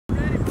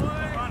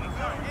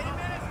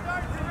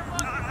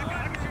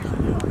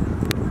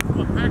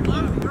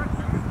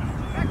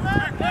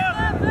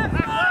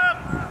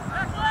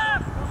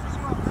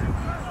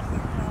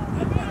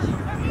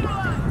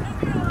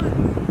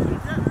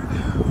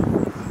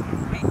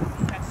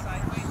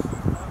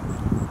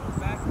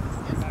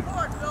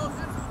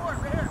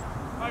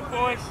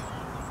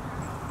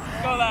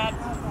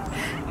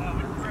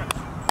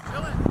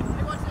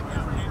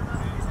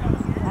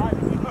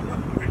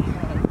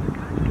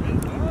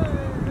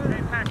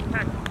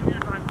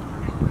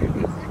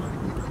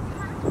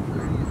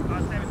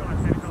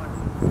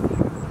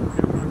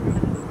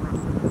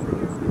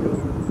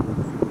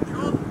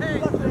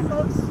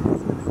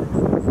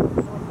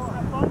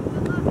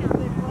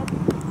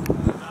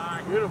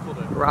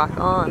Rock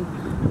on.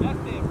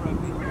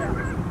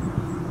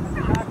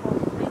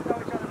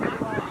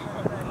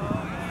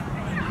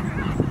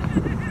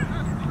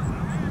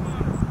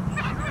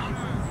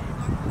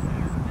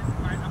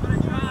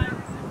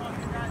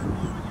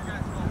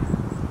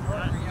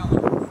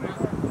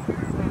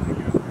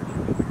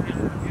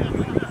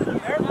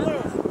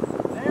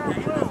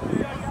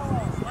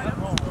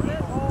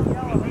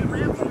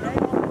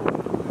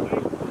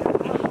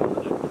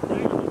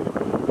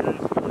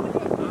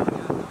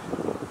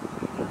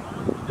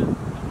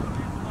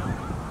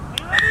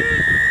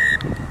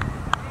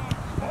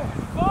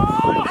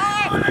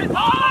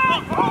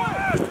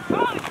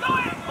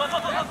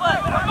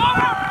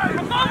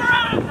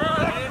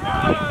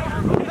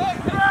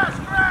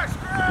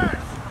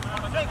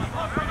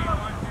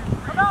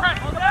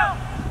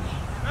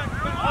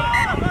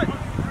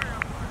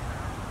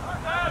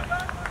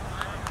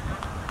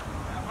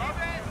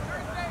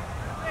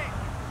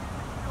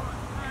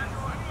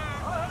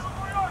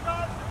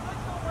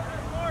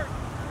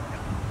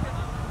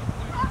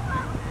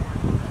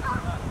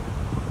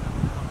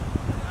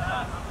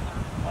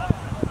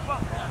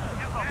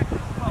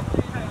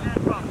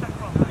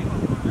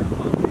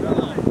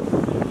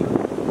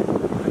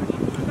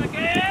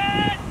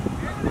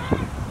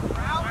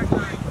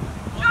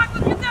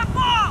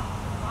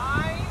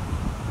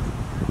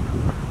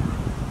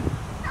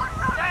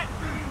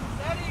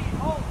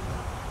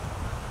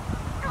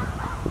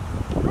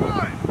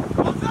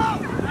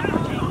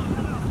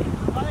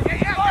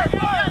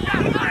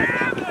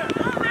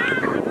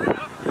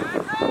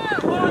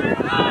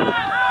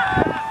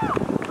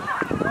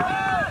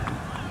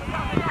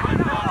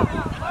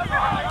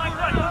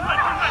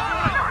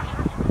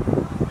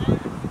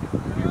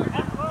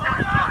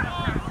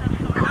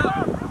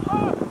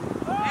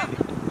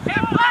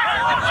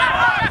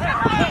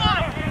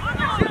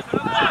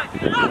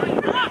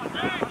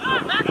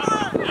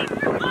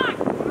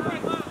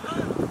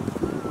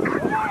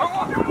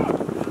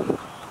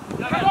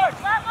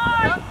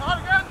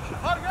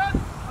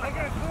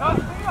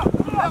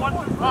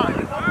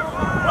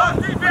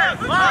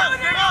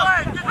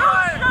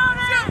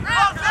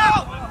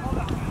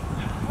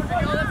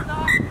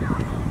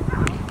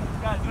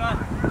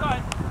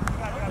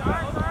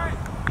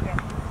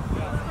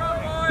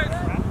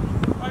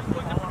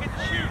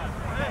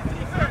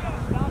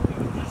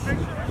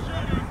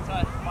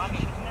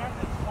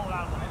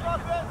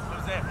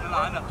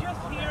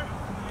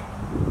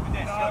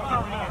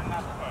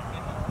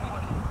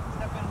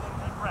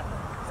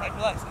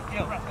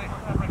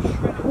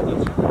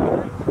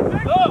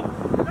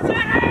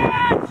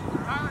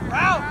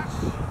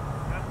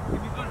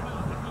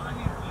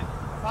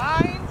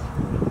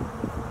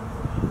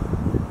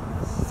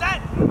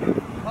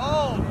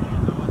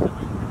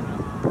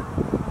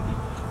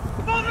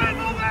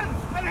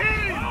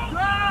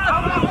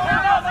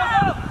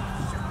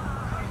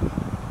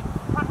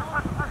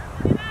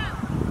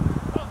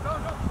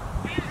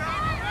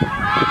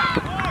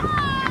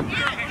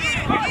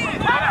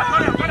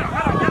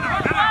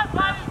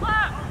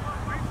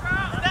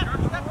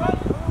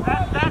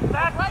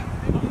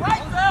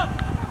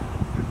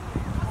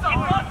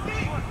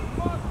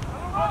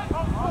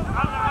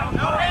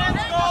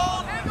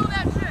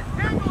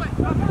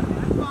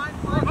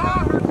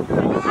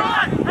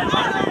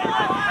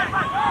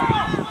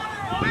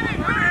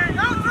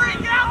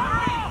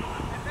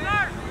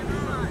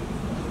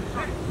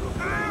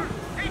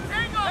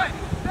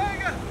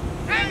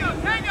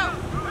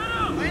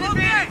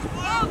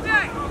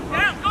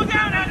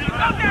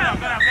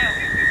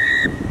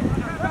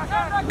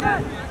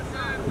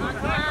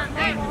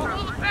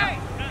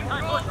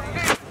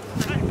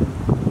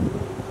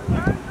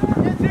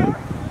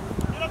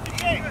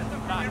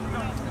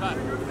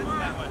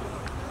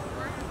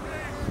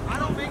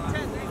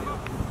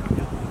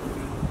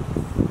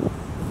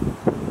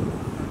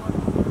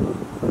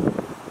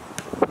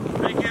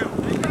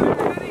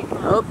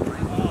 Oh,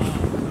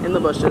 in the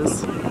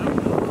bushes.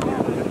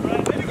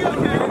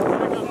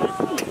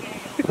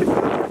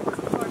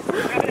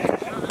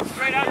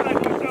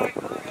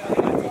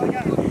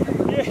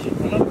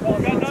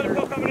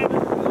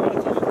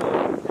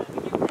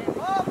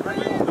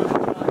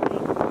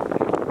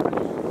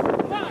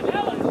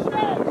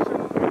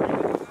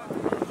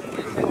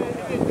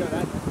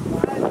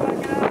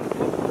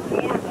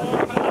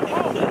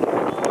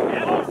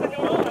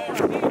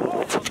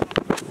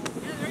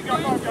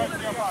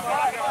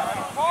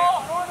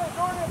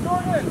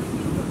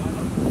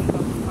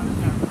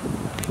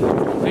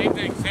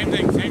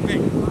 Same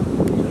thing.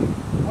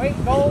 Wait,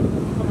 goal.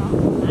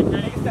 Take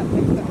a step,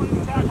 take a step.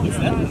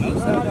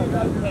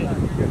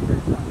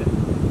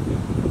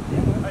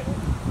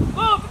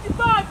 Go,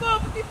 55, go,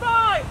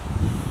 55!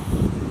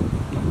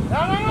 No!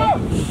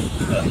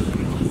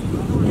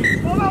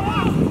 Hold on,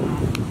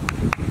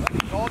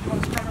 goal, you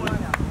want to step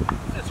line out.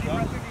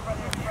 Deep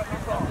breath, deep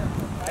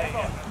breath. There you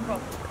go.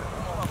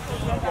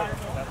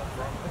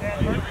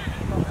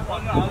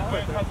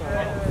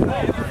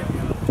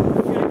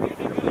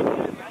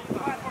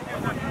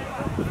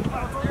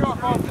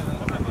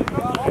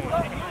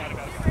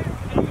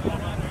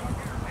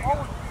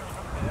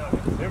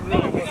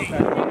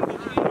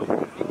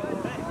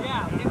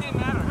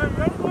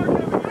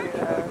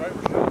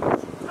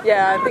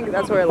 Yeah, I think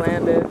that's where it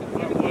landed.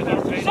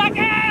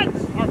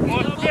 Seconds! Big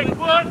foot! Big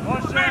foot!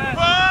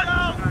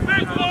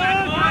 Big foot!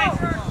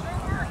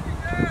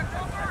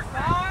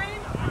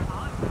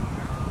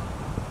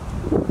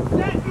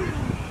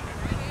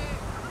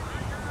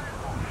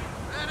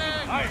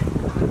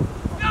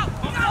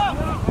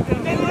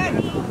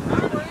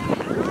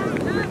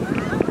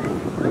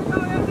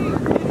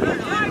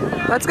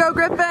 Let's go,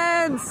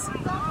 Gryphons!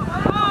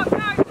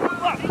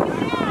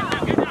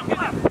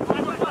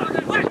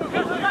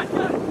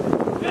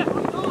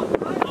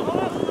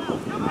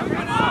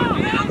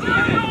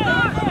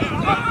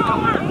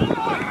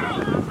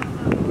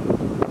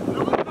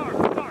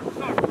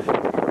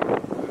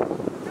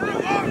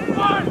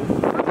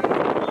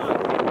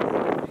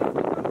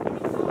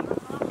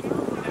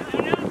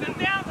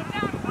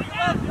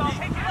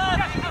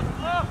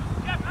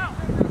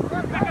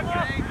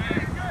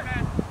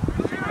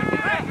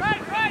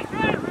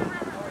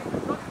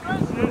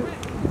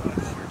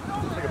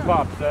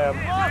 Pop, Sam.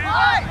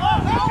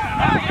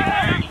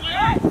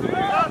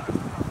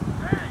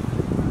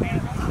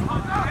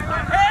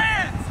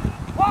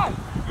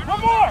 One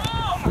more!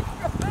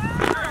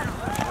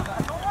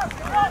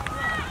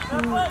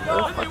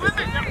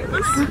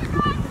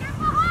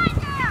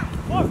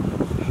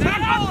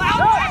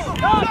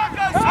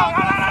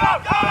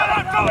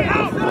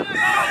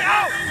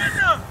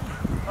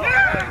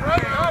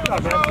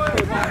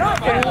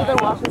 Can you either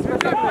watch this for a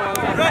second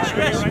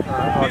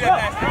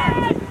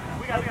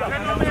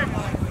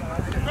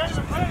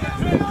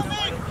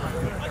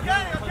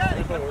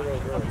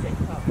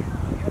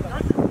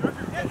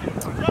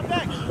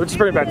We'll just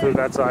bring it back to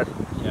that side.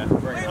 Yeah,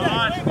 bring it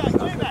on.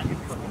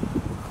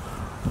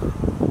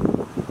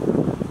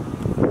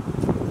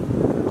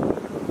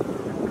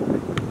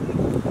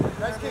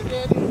 Nice kick,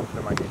 Andy.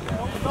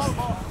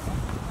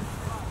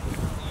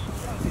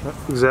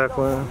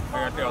 Exactly.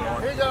 Here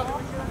you go.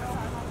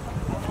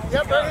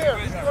 Yep, right here.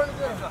 He's going to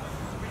do.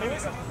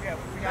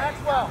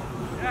 Maxwell.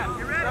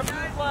 Remember the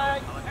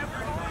flag.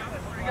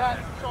 We got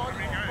Sean to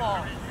the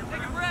ball.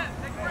 Take a breath.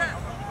 Take a breath.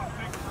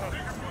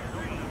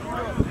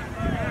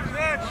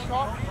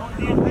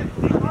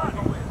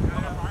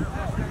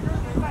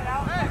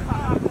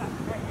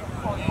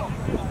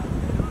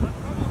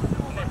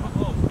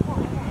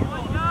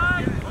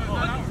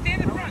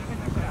 Stand in front.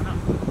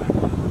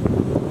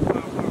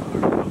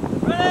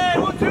 Ready?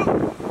 1, 2.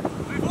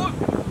 3, 4.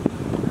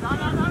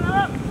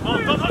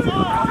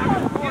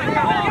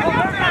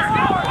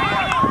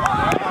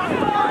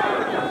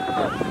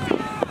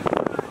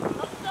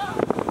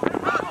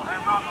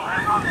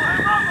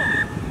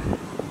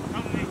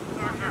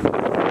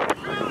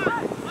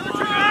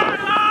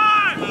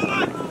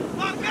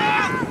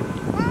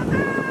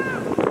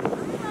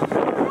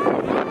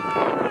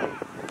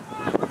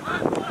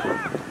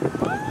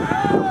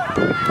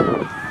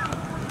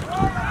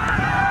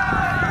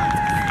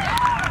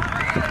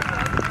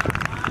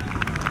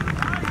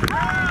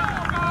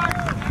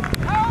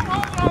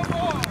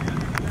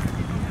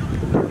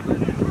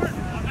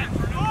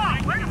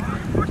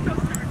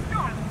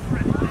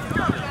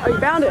 Oh, you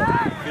found it?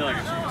 I feel like I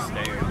should just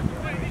stay here.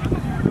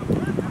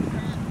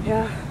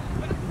 Yeah,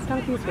 it's kind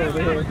of peaceful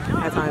over here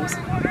at times.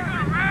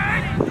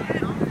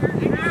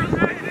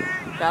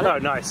 Got it? Oh,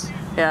 nice.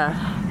 Yeah.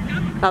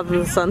 Now that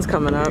the sun's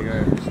coming up. You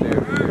gotta stay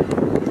over here.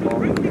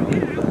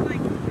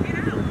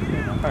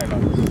 Alright, no,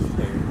 just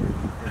stay here.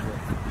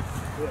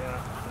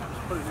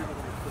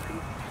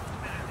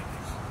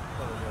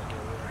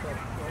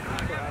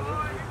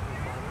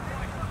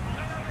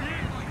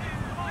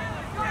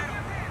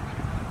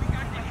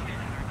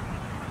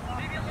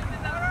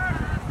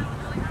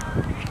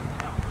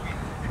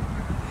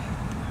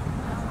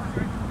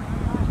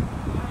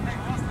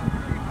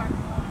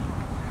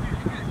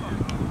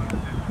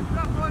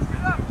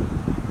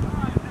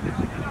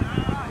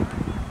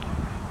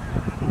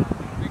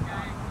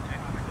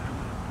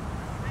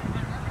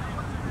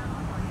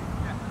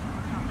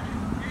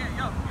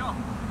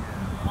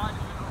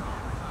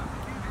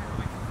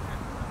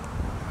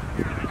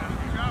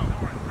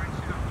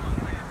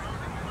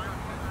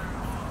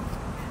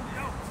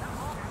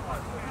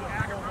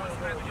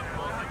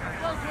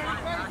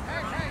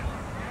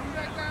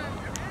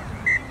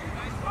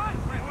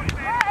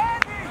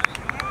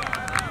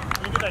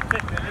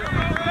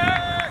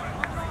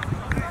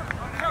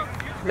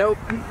 Nope.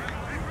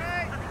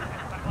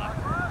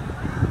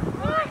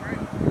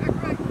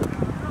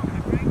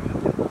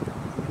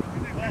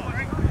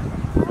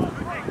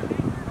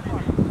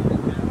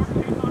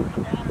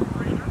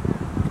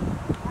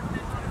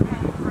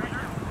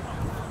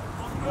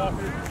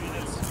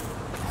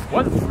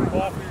 What?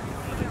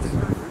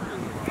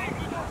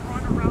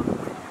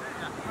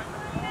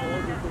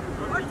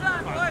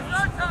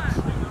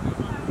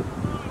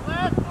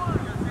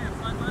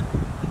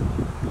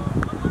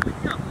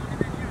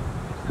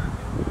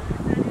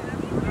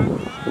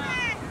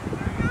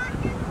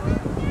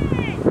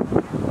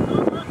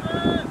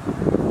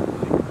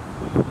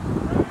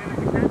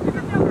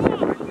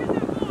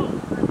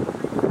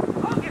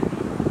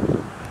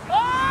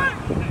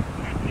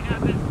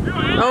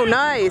 Oh,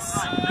 nice.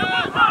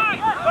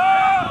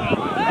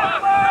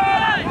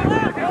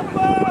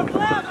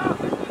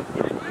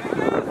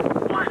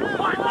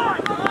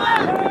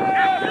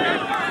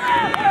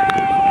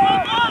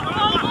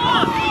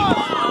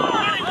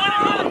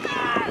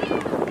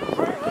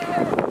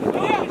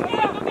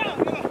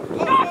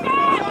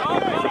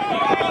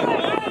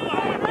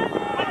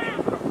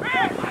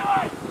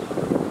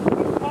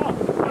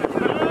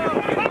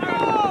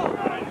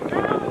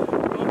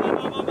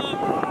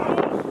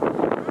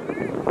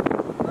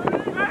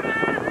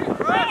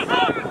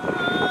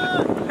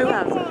 Who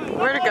has it?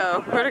 Where'd it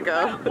go? Where'd it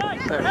go?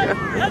 There we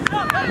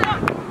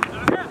go.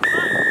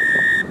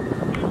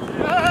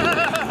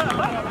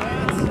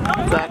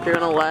 Zach, you're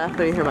gonna laugh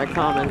when you hear my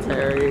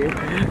commentary.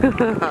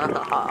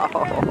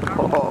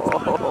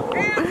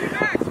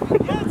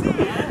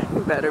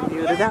 You better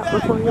mute it out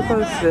before you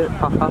post it.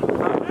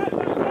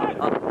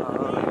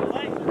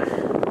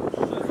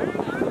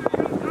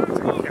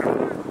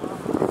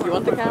 You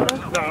want the camera?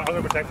 No, I'm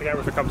gonna protect the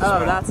camera if it comes to Oh,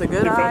 smell. that's a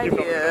good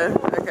idea.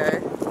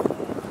 Okay.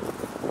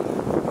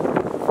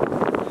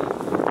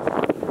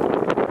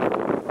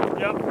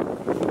 Yep.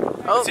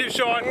 Oh, See you,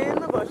 Sean. in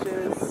the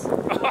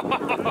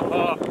bushes.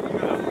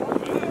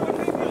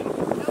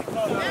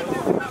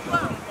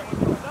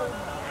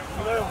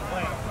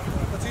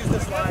 Let's use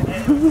this line.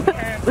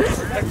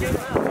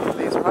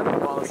 These rugby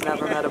balls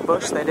never met a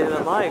bush they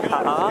didn't like,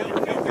 haha.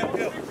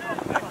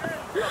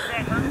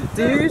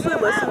 Do you usually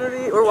listen to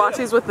these or watch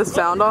these with the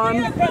sound on?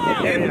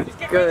 Yeah.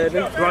 Good.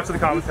 Watch the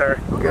commentary.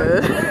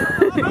 Good.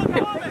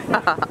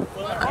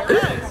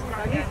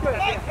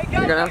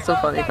 You're gonna have some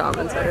funny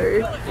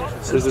commentary.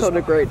 Just told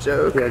a great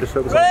joke. Yeah, just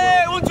focus on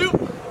Hey, 1, 2,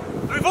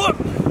 3, 4.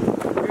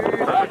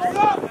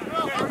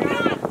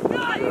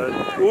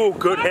 good. Ooh,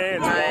 good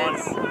hands,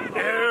 Nice. Juan.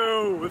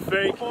 Ew, the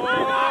fake.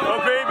 Oh,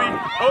 baby.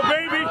 Oh,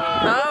 baby. Oh,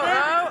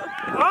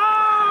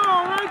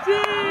 Oh,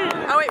 Reggie.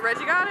 oh. Oh, wait,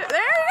 Reggie got it? There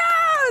he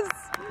goes!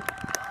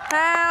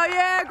 Hell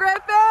yeah,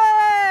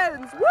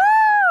 Gryphons!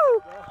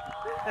 Woo!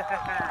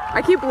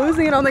 I keep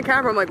losing it on the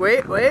camera. I'm like,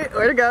 wait, where'd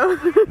it go?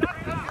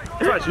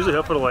 That's why it's usually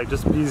helpful to like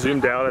just be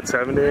zoomed out at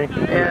 70.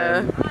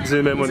 Yeah.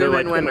 Zoom in when Zoom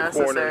they're like in when in the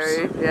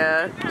necessary. corners.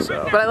 Yeah.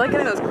 So. But I like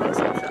getting those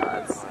close-up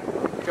shots. Do you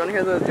want to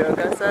hear the joke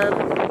I said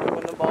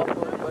when the ball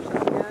flew in bushes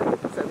again?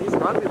 I said these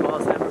rugby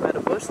balls never met a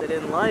bush they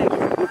didn't like.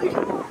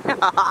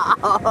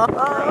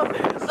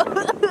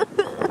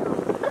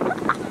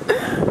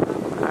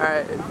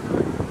 Alright.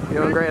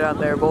 You're doing great out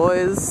there,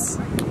 boys.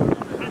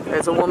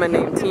 There's a woman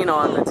named Tina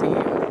on the team.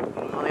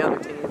 On the other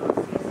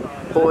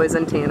team. Boys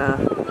and Tina.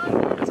 Doing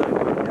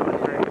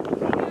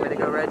great. Way to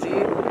go, Reggie.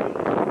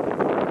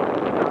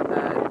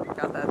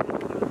 Got that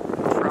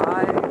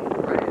try,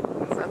 right?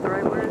 Is that the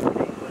right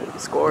word?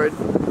 Scored.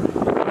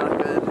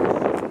 Not good.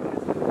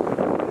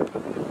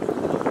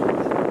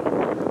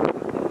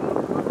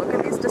 Look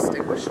at these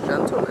distinguished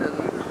gentlemen.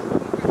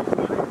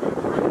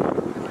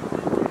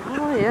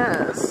 Oh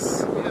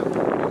yes.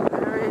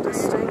 Very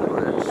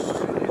distinguished.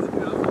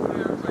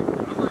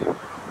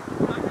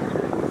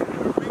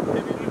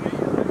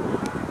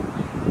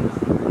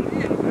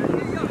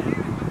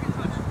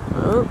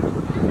 Oh.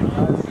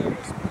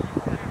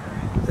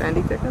 Is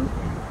Andy kicking?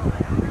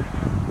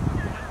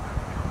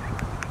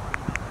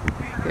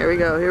 Here we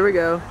go, here we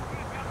go.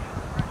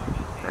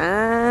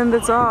 And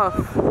it's off.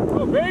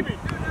 Oh, baby.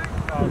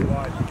 Oh,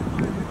 wide.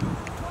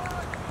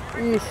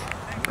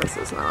 Eesh, this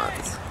is not.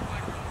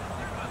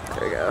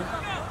 There we go.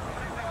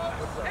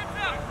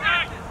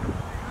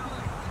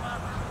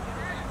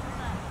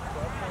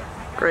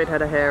 Great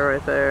head of hair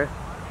right there.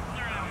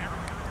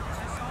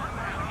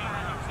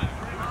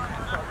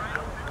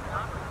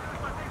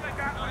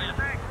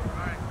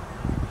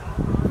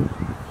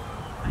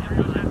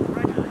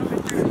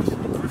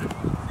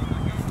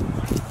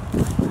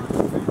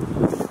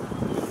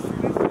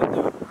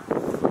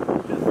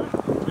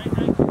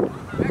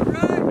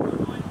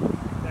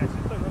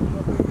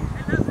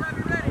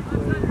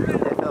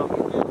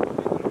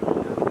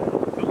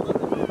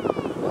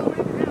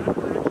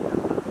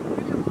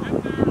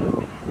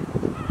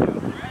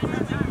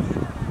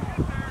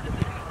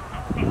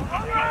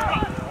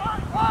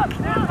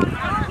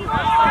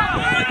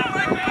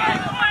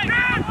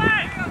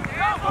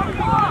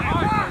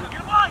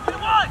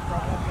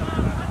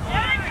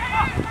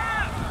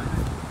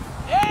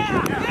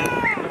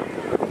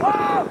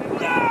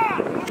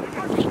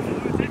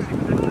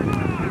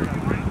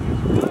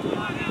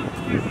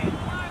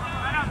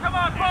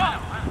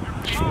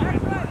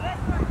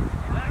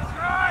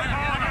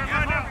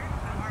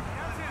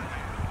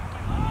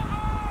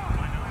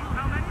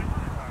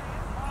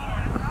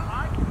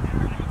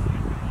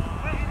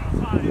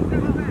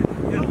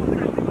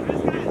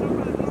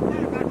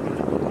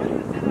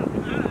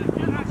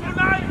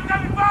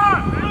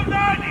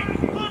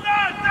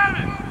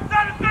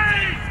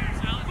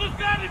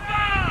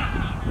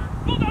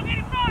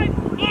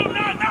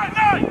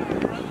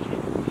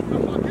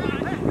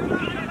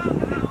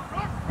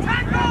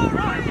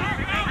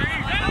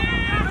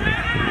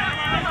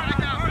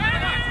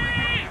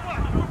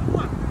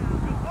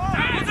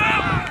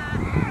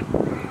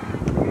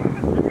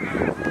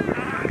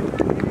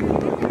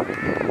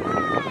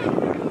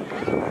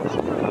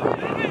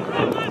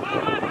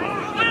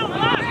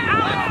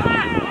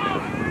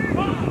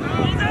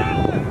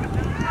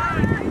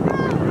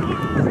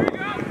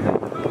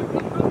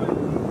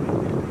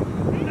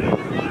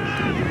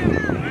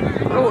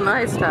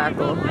 Nice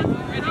tackle.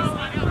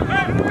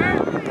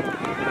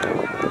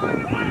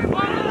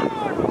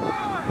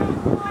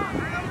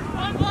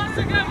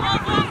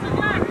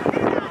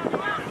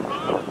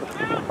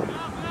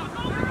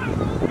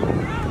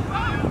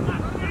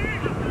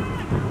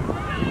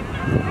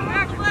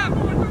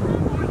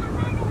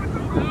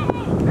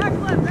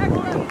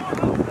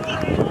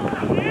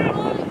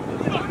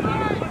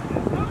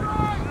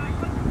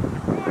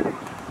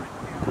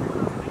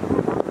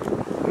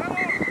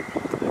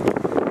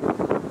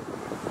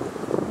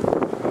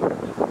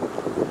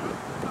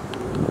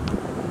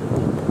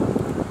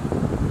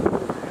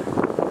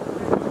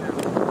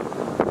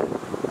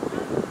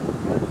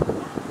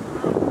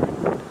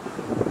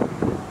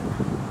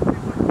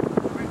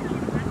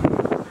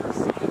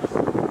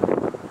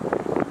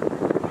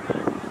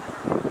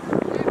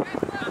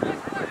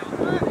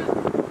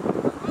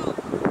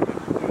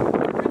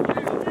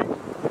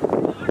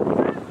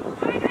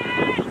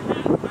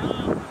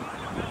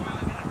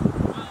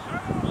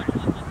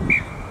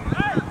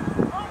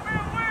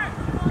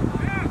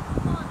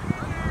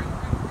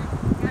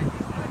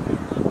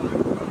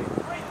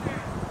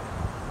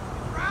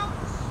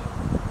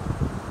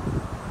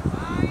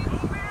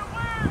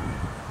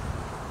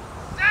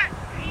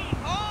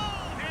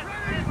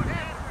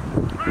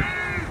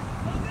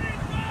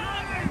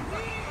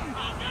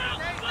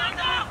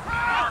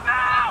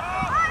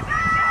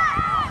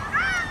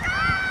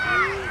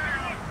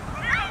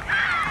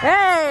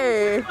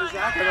 Hey!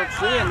 Zach, I don't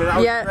see him, and I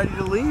was ready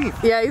to leave.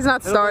 Yeah, he's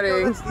not starting.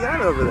 Oh, that's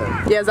Deanna over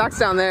there. Yeah, Zach's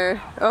down there.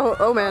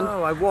 Oh man.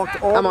 Oh, I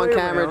walked all I'm the on way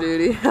camera around.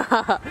 duty.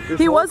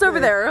 He was over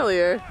there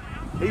earlier.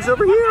 He's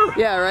over here.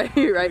 Yeah, right.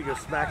 Right. Go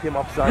smack him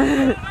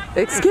upside.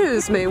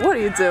 Excuse me. What are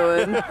you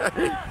doing?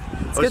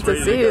 It's good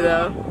to see you,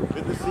 though.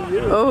 Good to see you.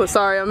 Oh,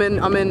 sorry. I'm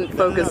in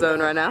focus zone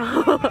right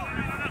now.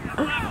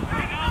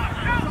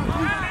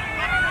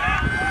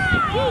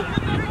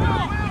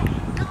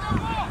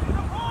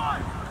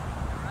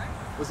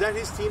 Was that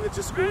his team that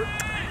just scored?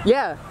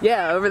 Yeah,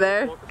 over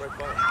there.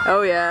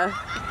 Oh yeah.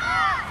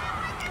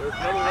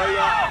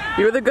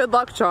 You were the good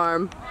luck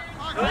charm.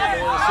 As soon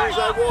as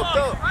I walked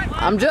up.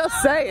 I'm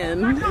just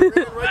saying.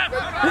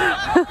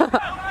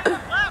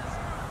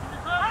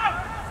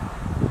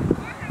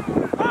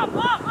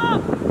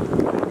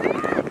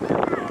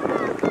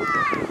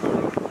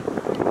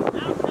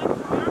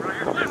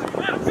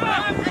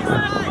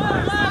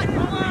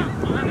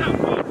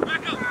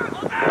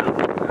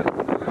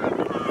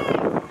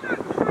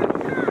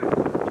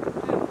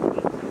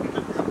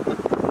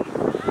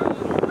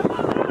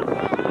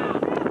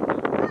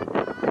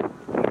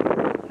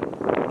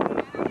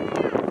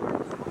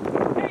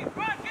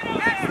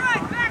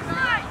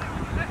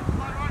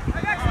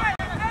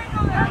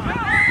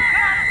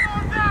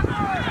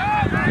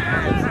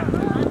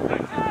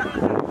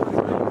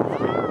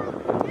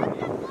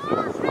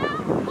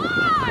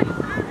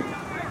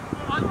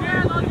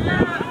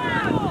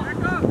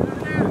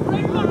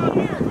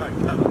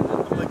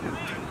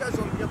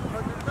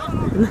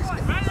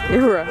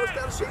 You're right.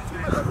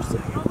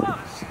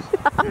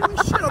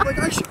 I'm like,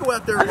 I should go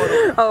out there and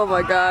run. Oh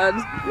my god.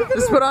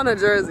 Just put on a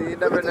jersey, you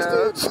never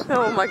know.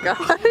 Oh my god.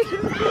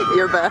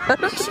 You're bad.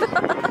 You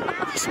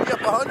should be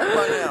up 100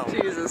 by now.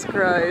 Jesus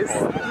Christ.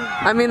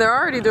 I mean, they're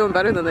already doing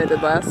better than they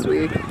did last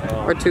week.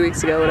 Or 2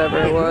 weeks ago, whatever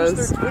it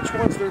was. Which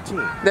one's their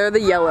team? They're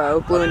the yellow,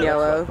 blue and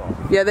yellow.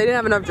 Yeah, they didn't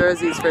have enough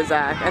jerseys for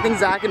Zach. I think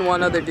Zach and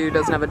one other dude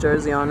doesn't have a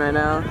jersey on right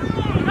now.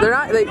 They're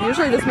not,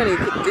 usually this many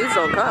dudes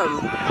don't come.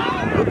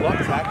 Good luck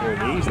tackling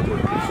these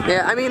dudes.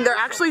 Yeah, I mean, they're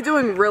actually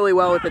doing really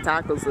well with the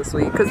tackles this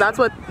week, because that's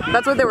what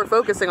they were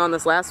focusing on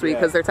this last week,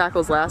 because their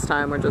tackles last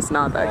time were just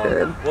not that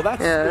good. Well,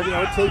 that's, you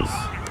know, it takes,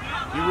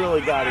 you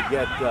really got to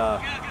get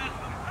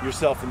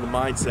yourself in the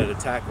mindset of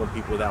tackling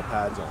people without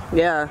pads on.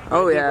 Yeah,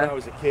 oh yeah. When I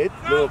was a kid,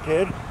 little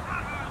kid,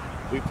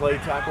 we played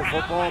tackle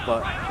football,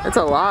 but... It's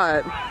a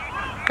lot.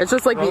 It's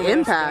just like the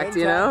impact,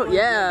 you know?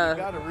 Yeah. You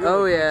gotta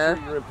really make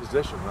sure you're in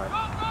position, right?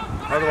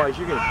 Otherwise,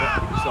 you're going to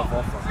put yourself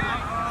off on it.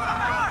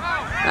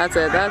 That's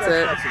it, that's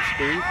it. Got some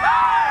speed.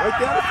 Right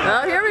down the front.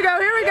 Oh, here we go,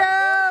 here we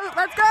go!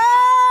 Let's go!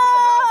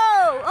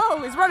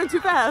 Oh, he's running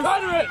too fast.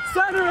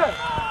 Center it!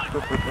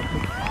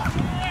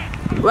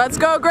 Let's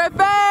go,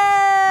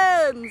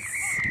 Gryphons!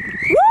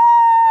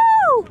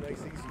 Woo! Nice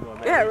easy one,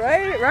 man. Yeah,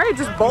 right?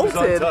 Just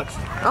bolted. Untouched.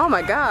 Oh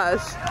my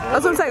gosh.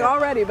 That's what I'm saying,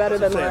 already better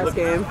than the last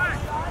game.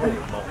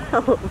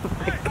 Oh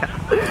my god.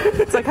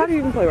 It's like, how do you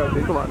even play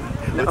rugby? Come on.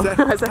 No.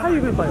 I said, how do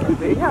you even play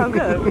rugby? Yeah, I'm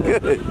good.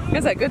 Good.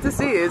 Good to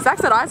see you. Zach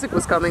said Isaac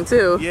was coming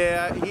too.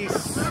 Yeah, he's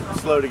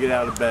slow to get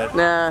out of bed.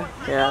 Nah,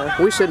 yeah.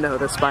 We should know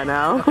this by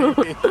now.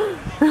 It's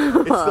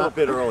still a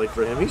bit early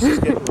for him. He's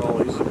just getting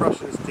rolling. He's just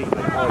brushing his teeth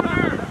like hard.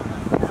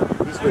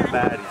 He's been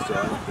bad, so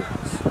I don't think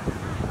it's...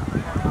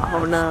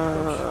 Oh no.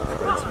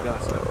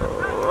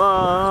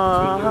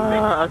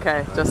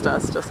 Okay, just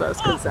us.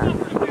 Good Zach.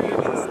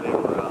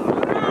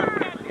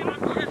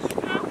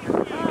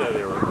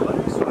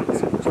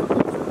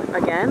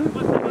 Again?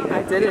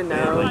 I didn't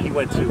know. He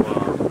went to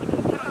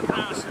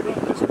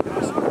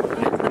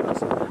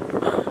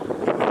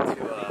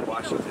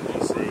Washington,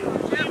 D.C.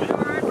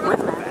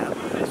 With that?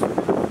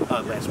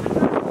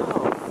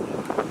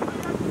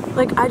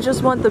 Like, I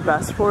just want the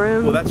best for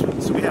him. Well, that's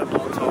what, so we had a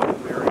long talk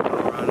when we were in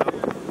Colorado.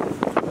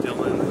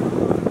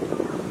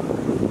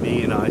 Dylan,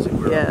 me, and Isaac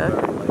were Yeah.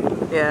 very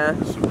late. Yeah.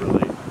 Super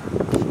late.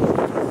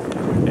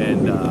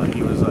 And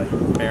he was like,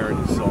 Aaron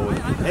is always,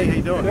 hey, how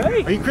you doing?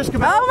 Hey. Are you Chris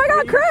Camille? Oh my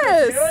god,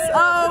 Chris!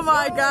 Oh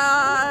my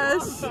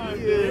gosh!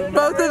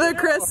 Both of the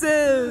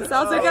Chris's!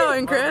 How's it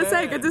going, Chris?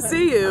 Hey, good to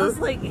see you.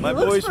 My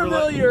boys were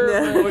like,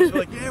 Yeah. my boys were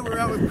like, yeah, we're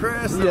out with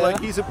Chris. They're like,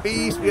 he's a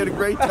beast. We had a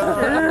great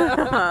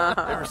time.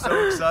 They were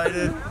so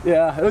excited.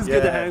 Yeah, it was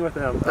good to Yeah. hang with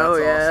them. Oh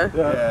yeah. Awesome.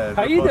 Yeah.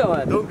 How you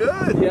doing? Doing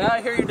good. Yeah,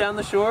 I hear you down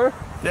the shore.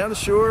 Down the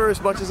shore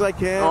as much as I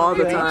can. All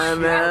the Beach,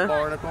 time, yeah.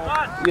 Barnacle.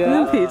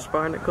 Yeah. Peach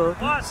Barnacle.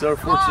 So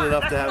fortunate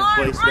enough to have a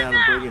place down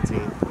in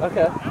Brigantine.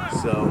 Okay.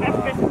 So maybe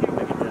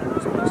down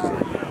as much as I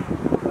can.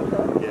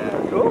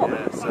 Yeah. Cool.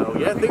 Yeah. So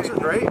yeah, things are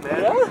great,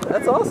 man. Yeah,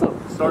 that's awesome.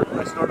 I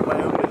started my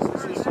own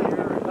business this year.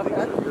 And things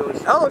are really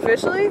Oh,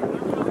 officially?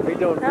 Are you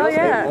doing Hell real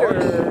yeah. estate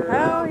work?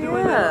 Hell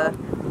yeah.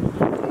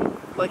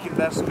 like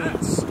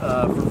investments for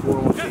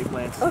 401k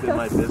plans has been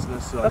my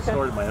business. So I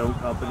started my own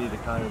company to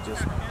kind of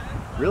just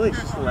really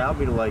just allowed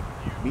me to like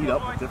meet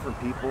up with different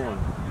people and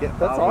get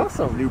involved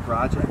with new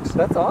projects.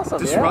 That's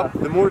awesome.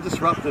 The more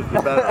disruptive,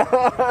 the better.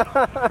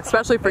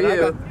 Especially for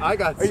you. I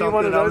got Are you something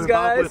one of those I'm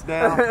guys?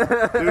 involved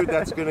with now, dude.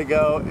 That's gonna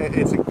go.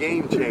 It's a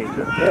game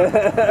changer.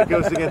 It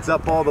goes against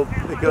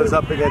It goes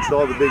up against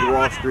all the big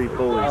Wall Street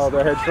bullies. All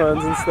the hedge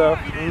funds and stuff.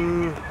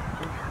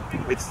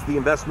 It's the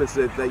investments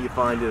that you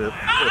find in a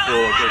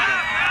 401k plan.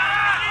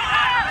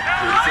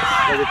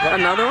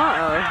 Another one? A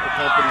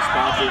company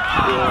sponsored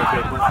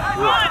 401k plan.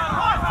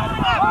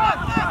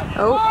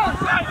 Oh.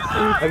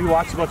 Have you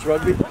watched much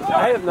rugby?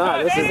 I have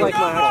not. This is like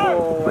my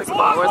actual. Where's the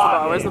ball? Where's the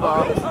ball? Where's the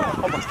ball?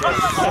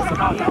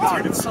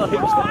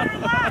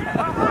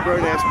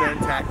 Grown ass men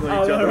tackling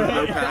each other with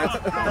no pads.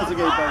 Doesn't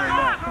get better than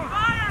that.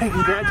 Hey,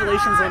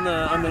 congratulations on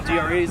the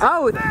GREs.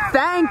 Oh,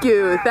 thank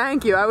you.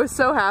 Thank you. I was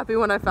so happy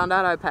when I found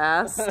out I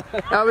passed.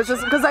 I was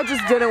just, because I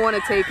just didn't want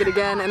to take it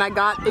again, and I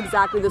got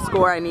exactly the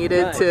score I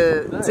needed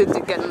to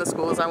get in the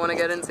schools I want to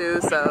get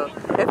into, so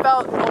it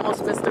felt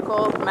almost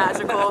mystical,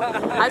 magical.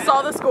 I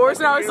saw the scores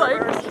and I was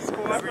like,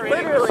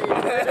 literally.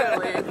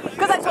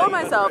 Because I told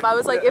myself, I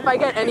was like, if I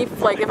get any,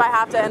 like, if I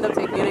have to end up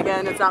taking it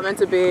again, it's not meant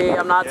to be.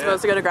 I'm not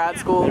supposed to go to grad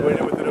school. You went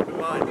in with an open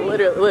mind.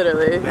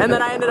 Literally. And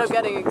then I ended up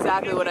getting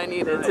exactly what I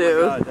needed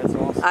too. That's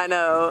awesome. I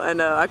know.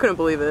 I couldn't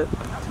believe it.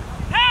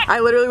 I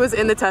literally was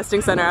in the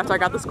testing center after I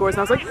got the scores and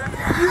I was like,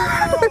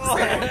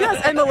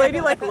 yes. And the lady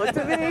like looked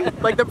at me,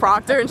 like the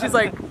proctor, and she's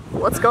like,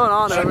 what's going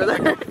on over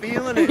there?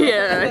 Feeling it.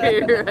 Yeah,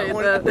 you're right. I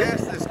want to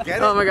pass this. Get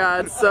it. Oh my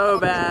god, so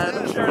bad.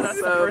 I'm sure that's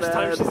the first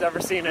time she's ever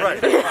seen it.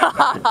 Right.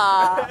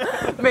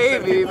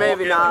 Maybe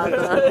not.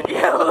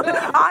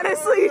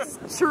 Honestly,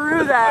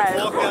 true that.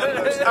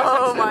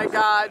 Oh my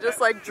god, just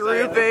like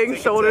drooping,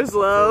 shoulders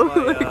low.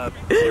 My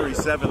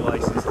Series 7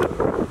 license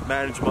to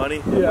manage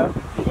money. Yeah.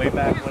 Way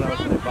back when I was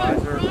an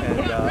advisor,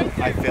 and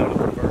I failed it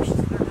the first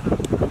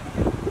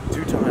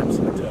 2 times.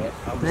 I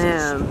was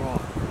Man.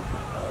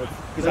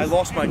 because I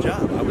lost my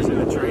job. I was in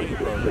a training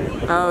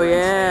program. Oh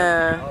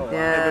yeah, And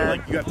they're yeah.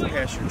 like, you have to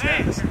pass your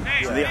test.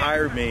 So they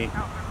hired me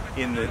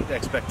in the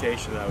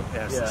expectation that I would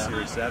pass the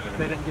Series 7.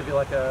 They didn't give you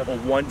like a. Well,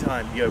 one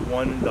time, you had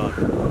one and done.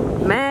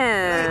 My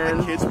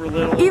Man. kids were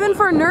little. Even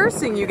for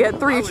nursing, you get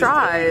 3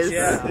 tries.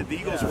 Yeah, the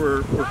Eagles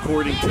were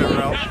recording T.O.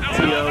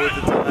 at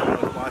the time. I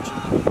was watching.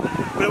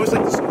 But it was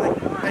like this, like,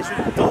 as an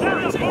adult,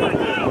 it's hard to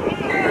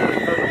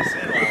really focus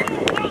in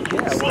on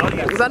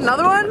studying. Is that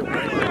another one?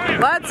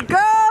 Let's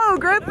go,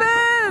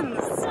 Gryphons!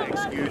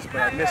 Excuse,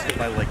 but I missed it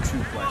by like 2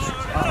 questions.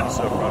 I was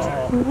so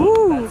frustrated.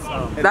 Woo!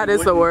 That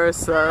is the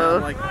worst, And though.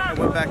 like, I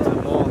went back to the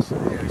boss,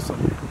 and there's some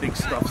big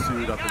stuff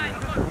suit up in the,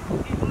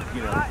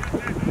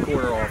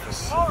 corner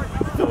office,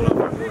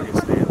 Philadelphia, Morgan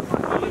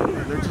Stanley.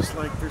 And they're just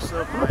like, they're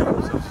so high on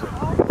themselves.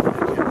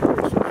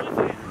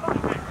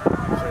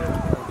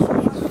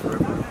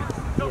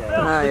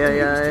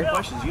 Aye.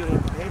 Questions, you don't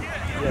have to pay me.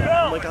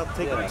 Yeah. I'm like, I'll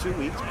take it in 2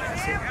 weeks.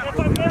 Pass it.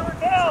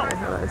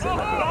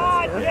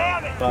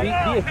 Be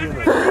a human.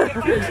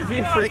 Be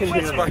a freaking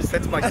human.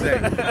 That's my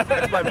saying.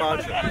 That's my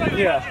mantra.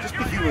 Yeah. Just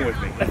be human with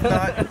me. If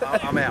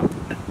not, I'm out.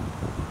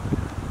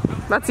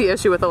 That's the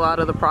issue with a lot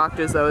of the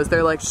proctors, though, is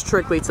they're like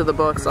strictly to the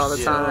books all the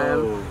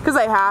time. Because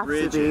they have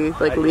to be,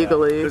 like,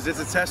 legally. Because it's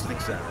a testing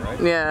center, right?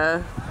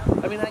 Yeah.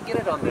 I mean, I get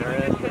it on their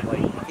end, but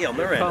like, Yeah, on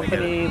their end, I get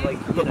company, it. like,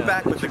 you But know,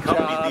 back with the your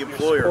company, job, the you're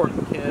employer.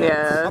 supporting kids.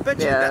 Yeah. I'll bet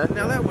you Yeah.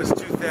 now that was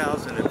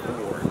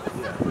 2004.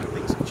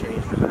 Things have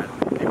changed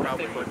dramatically. They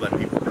probably would let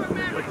people go.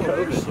 Like, oh,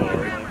 we're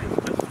sorry.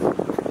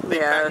 They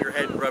Yeah. pat your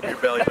head and rub your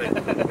belly. Like,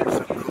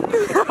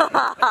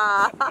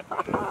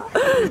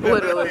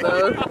 Literally,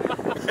 though.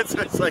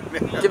 it's like,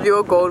 man. Give you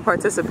a gold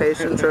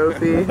participation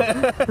trophy.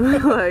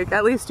 Like,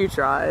 at least you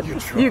tried.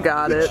 You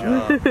got Good it.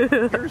 job.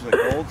 Here's a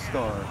gold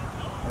star.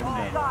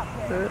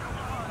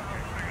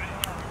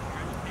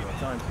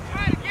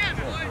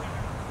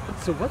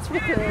 So what's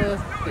with the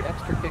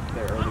extra kick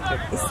there? Or the kick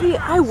there? See,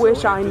 I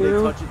wish I They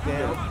knew. touch it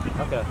down.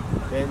 Okay.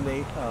 Then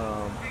they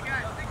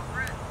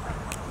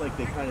like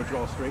they kind of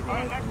draw a straight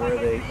line from where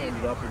they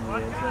ended up in the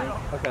end zone.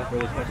 Okay. Where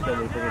they touchdown,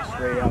 they bring it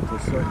straight out to a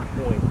certain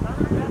point,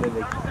 and then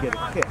they get a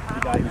kick. The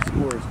guy who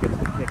scores gets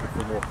to kick it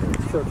for more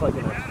points. So it's like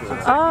an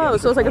extra. Oh,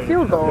 so it's like a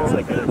field goal. It's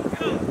like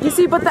a, You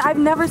see, but I've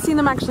never seen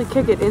them actually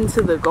kick it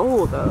into the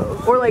goal though.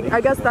 Or like,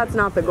 I guess that's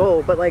not the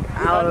goal, but like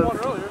out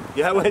of.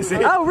 yeah, I see.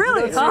 Oh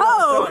really?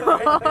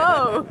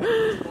 Oh.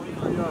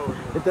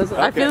 It doesn't.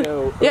 I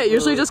feel. Yeah, it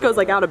usually just goes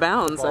like out of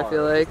bounds. I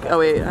feel like. Oh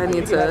wait, I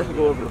need to.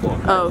 Go over the ball.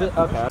 Oh.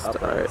 Okay.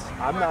 Start.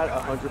 I'm not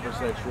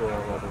 100% sure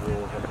on all the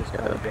rules. I'm just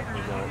kind of getting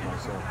to know it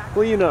myself.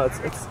 Well, you know,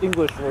 it's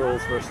English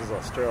rules versus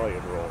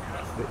Australian rules.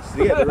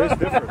 Yeah, there is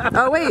difference.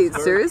 Oh wait,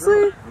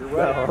 seriously? You're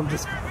right. No, I'm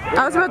just.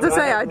 I was about to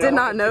say I did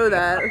not know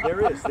that.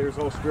 There is. There's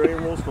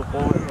Australian rules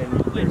football, and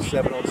there's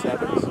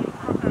 7-on-7s.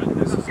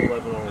 This is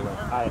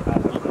 11-on-11. I have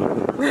no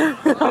idea.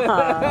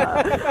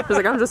 I was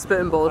like, I'm just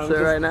spitting bullshit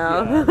right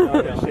now. Yeah,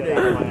 no, shit ain't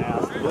in my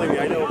ass. Believe me,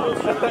 I know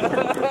most of it.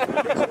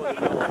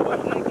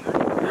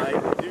 I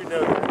do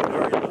know that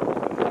very well.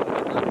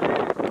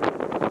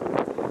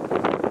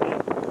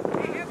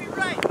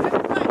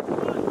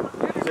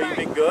 So you've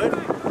been good?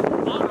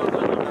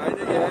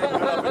 Yeah,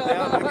 good up and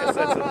down. I guess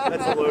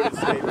that's a loaded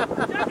statement.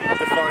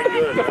 Define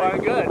good. Define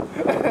good.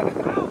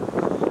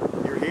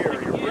 You're here,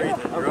 you're breathing,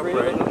 you're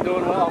upright. I'm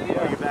doing well. Are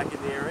Yeah. you back in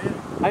the area?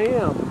 I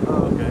am.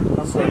 Okay.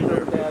 I'm staying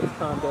at Dad's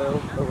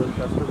condo over in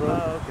Chester Road.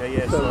 Oh, okay,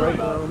 yeah, So so right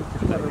about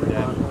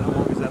now, how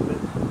long has that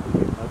been?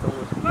 That's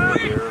almost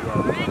a year.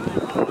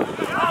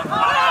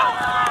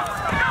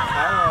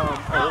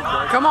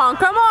 Come on,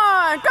 come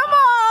on, come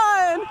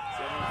on!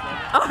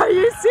 Are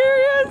you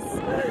serious?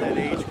 That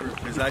age group,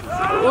 because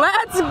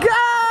Let's go!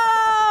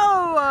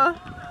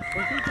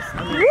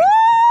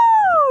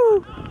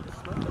 Woo!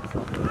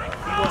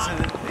 he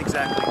wasn't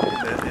exactly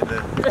in the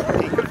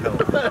peak of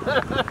health.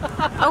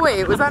 Oh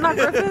wait, was that not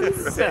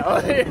Gryphons?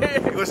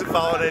 He wasn't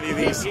following any of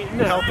these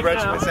health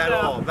regimens at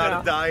all.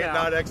 Not a diet,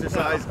 not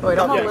exercise. Wait,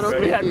 I'm a nothing, little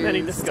right? We had many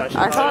confused. discussions.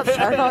 I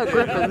thought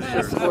Gryphons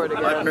just scored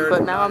again,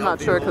 but now I'm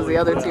not sure because the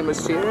other team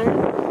was cheering.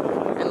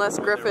 Unless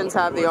Gryphons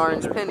have the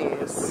orange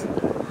pennies.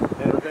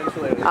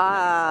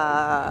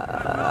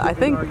 I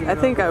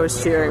think I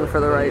was cheering for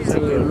the right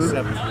team.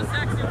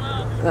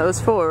 That was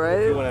 4,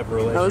 right?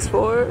 That was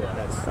 4?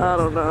 I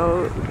don't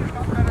know.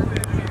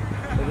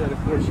 And then of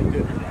course you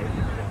did, right?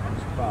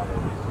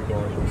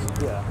 Regardless.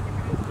 Yeah.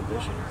 Of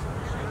conditions.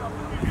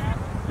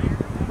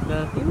 No,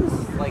 he was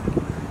like.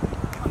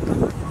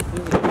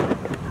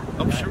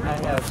 I'm sure.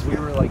 We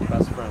were like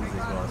best friends as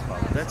well as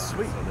father. That's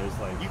sweet. So there's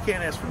like. You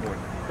can't ask for more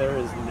than that. There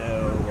is no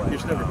like.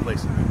 There's no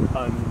replacing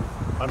that.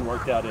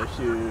 Unworked out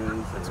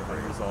issues. That's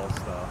unresolved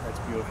stuff. That's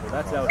beautiful.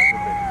 That's how it should be.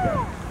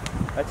 Yeah.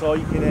 That's all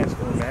you can ask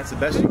for, man. That's the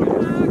best you can ask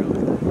for, really.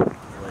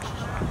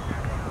 Relationship.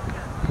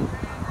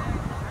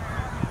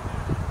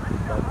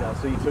 But,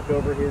 so you took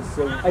over his.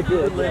 So I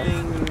did,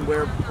 living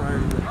where prior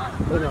to that?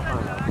 In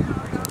Ohio.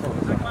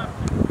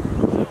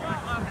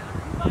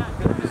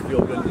 Just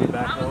feel good to be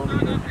back home.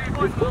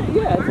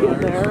 Yeah, it's getting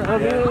there. I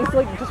mean, it was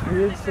like just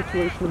weird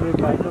situation to move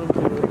back home to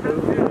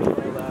COVID and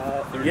all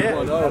that. Yeah.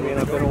 I mean,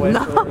 I've been away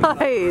for like,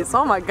 Nice!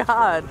 Oh my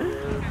god. so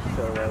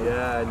like,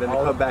 Yeah, and then they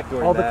come back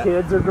during all that. the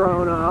kids are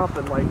grown up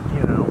and like,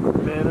 you know,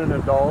 men and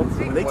adults.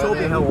 When they told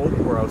me how old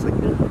you were, I was like,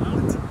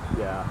 what?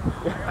 Yeah.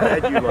 I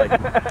had you like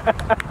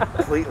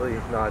completely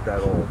not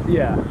that old.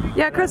 Yeah.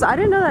 Yeah, Chris, I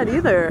didn't know that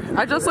either.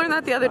 I just learned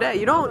that the other day.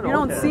 You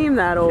don't seem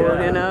that old,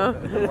 you know?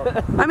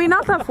 I mean,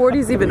 not that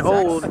 40's even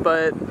old,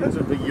 but... That's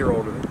a year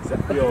older than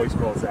Zach. We always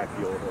call Zach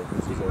the old one.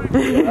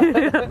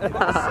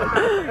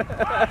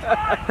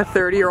 A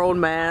 30-year-old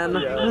man.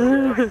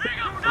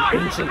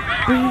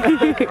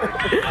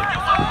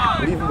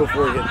 But even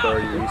before he hit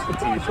 30, we used to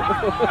tease him.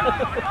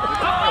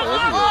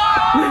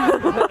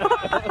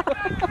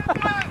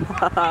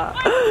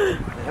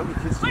 How many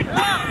kids do you have?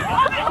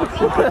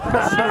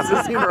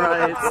 Jesus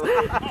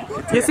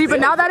Christ. You see, but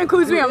now that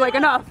includes me. I'm like,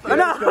 enough.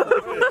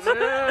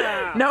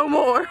 No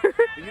more.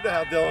 You know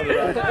how Dylan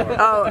and I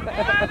are.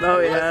 Oh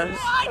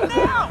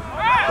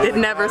yeah. It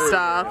never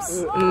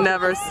stops.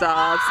 Never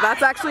stops.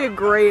 That's actually a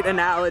great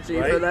analogy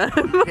for them.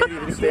 You can't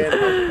even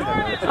stand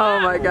up. Oh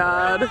my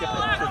god.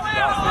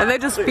 And they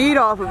just feed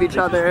off of each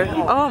other.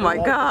 Oh my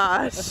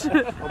gosh.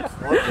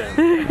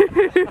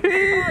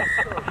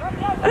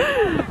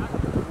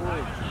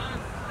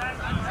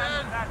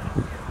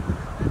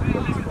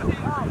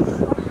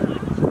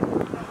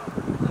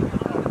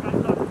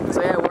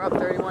 So yeah, we're up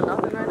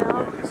 31-0 right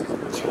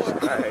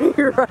now.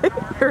 You're right.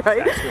 You're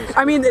right.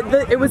 I mean,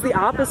 it was the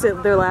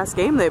opposite their last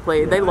game they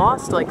played. They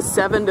lost like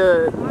 7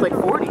 to like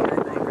 40, I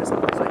think, or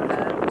something like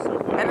that.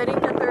 And they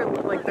didn't get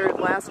their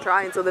last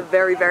try until the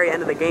very, very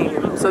end of the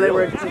game. So it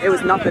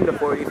was nothing to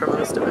 40 for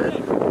most of it.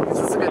 This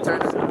is a good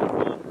tournament.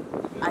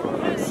 I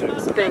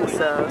think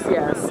so.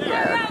 Yes.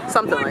 Yeah.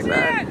 Something like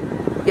that.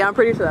 Yeah, I'm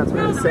pretty sure that's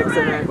where it's 6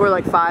 in it. Or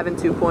like 5 and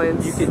 2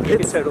 points. You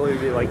could totally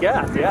be like,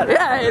 yeah, yeah,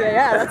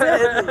 that's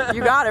it.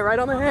 You got it right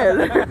on the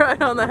head.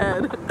 Right on the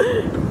head.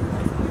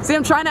 See,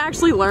 I'm trying to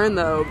actually learn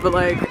though, but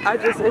like,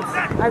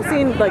 I've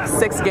seen like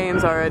 6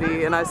 games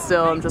already, and I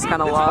still am just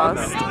kind of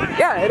lost.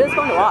 Yeah, it is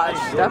fun to watch,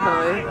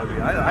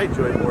 definitely. I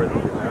enjoy it more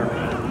than the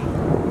American.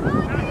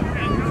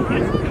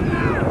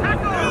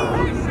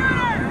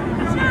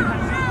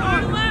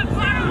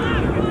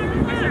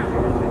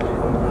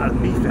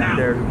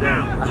 There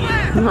today.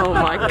 Oh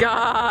my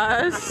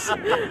gosh!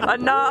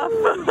 Enough!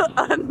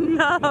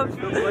 Enough!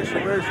 Where's the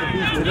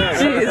beef today?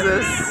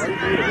 Jesus!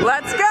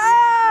 Let's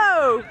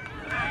go!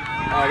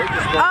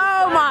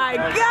 Oh my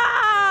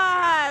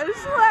gosh!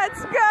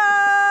 Let's go!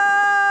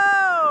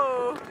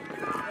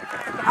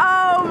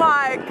 Oh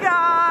my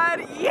god!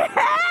 Yeah!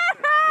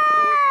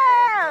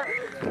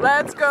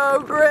 Let's go,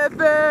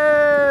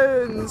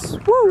 Gryphons!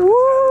 Woo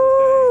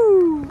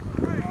woo!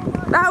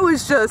 That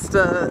was just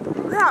a.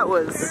 That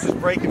was. Just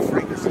breaking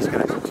free because these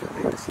guys are too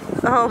big.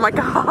 Oh my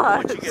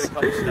god! Once you get a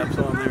couple steps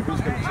on there, who's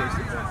going to chase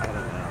the ball? I don't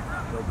know.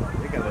 Nobody.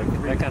 They got like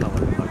 3. That kind of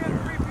looks like they're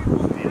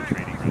being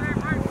training.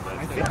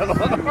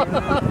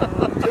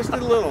 Just a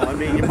little. I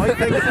mean, you might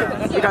think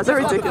about it. You guys are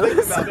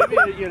ridiculous.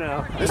 Maybe, you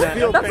know. This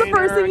field That's the painter,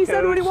 first thing he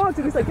said when he coach. walked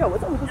in. He's like, yo,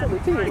 what's up with this other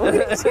team?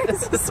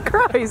 Jesus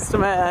Christ,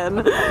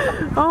 man.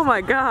 Oh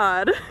my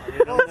god.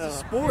 Well, it's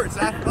sports,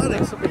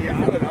 athletics. I mean,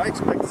 I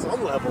expect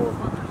some level of.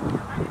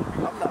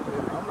 I'm not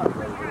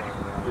ready to run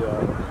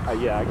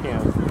around. Yeah, I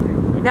can't.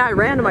 Yeah, I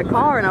ran to my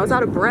car and I was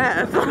out of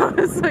breath. I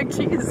was like,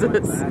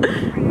 Jesus.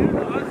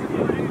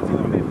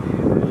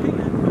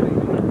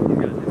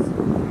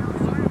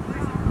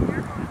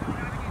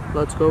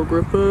 Let's go,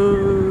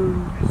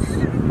 Gryphons.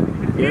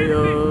 Yeah.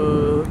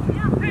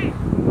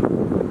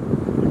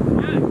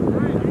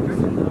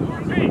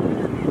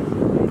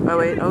 Oh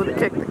wait, oh the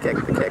kick.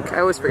 I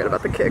always forget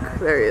about the kick.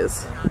 There he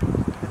is.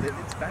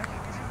 It's back.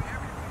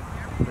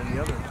 Then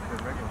the other is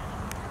regular.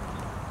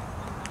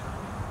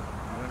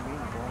 You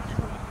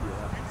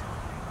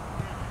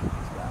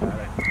know what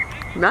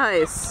I mean?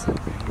 Nice.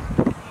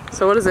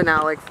 So what is it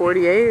now, like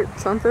 48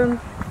 something?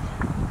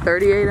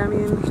 38, I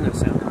mean? There's no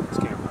sound on this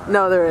camera.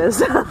 No, there is.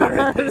 There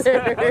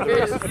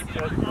is.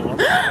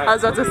 I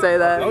was about to say I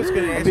that. was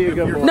going to ask you if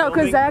you're No,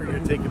 'cause filming Zach- or you're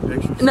taking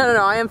pictures. No,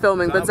 I am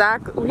filming, but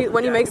Zach,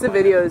 when he makes the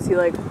videos, he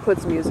like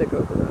puts music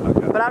over them.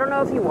 Okay. But I don't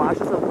know if he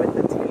watches them with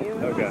the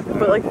team. Okay.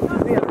 But like,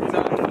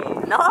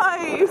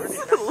 nice!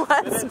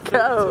 Let's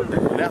go.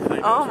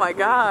 Oh my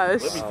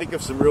gosh. Let me think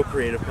of some real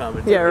creative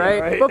commentary. Yeah,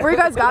 right? Before you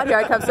guys got here,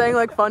 I kept saying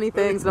like funny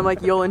things, and I'm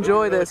like, you'll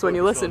enjoy this when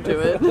you listen to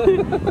it.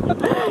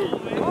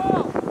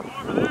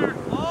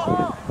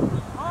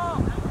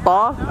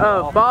 Ball?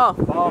 Oh, ball.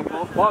 Ball,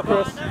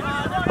 Chris.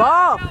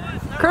 Ball!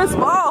 Chris,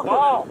 ball!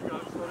 Ball.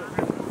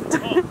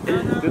 Do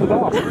the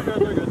ball.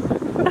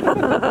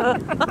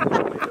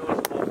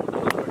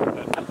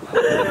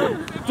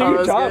 That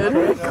was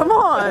good. Come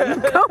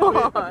on!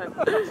 Ball!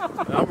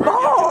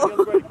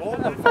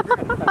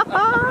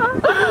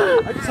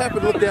 I just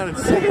happened to look down and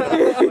see it.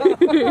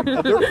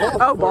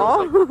 Oh,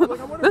 ball?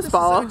 This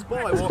ball. I walked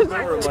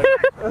over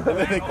and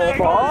then they call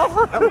ball.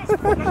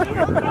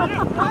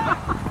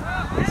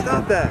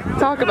 Stop that.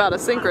 Talk about a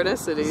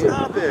synchronicity.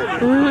 Stop it.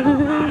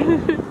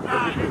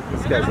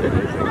 This guy's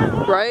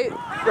amazing. Right?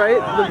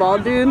 The ball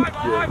dude?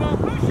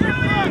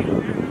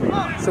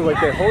 So like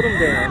they hold him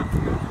down.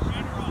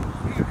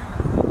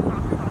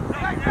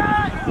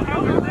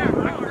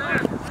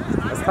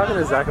 I was talking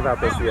to Zach about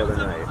this the other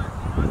night.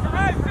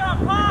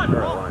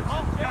 Or at lunch.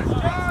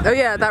 Oh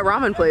yeah, that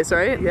ramen place,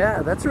 right?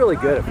 Yeah, that's really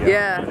good. If you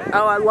Yeah.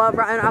 Oh, I love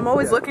ramen. I'm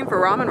always looking for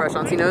ramen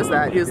restaurants. He knows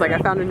that. He was like, I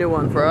found a new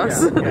one for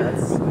us. Yeah,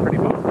 it's pretty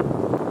fun.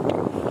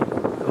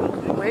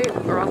 Wait,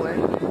 the wrong way.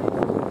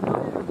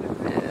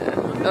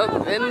 Yeah.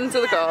 Oh, into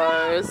the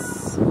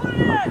cars.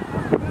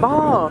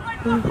 Ball.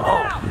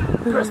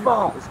 Chris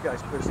Ball. This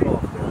guy's pissed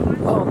off.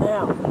 Oh,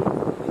 now.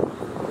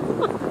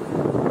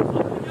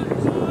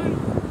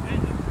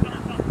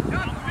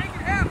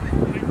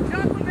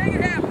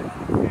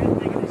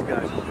 These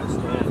guys are pissed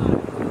off.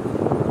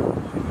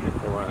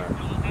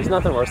 There's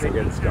nothing worse than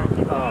getting skunked.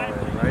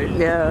 Oh, right?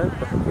 Yeah.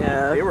 They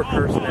Yeah. were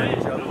cursing at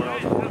each other when I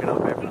was walking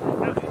up after the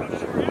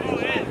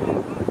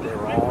They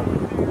were all.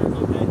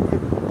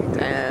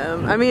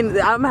 Damn. I mean,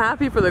 I'm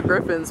happy for the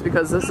Gryphons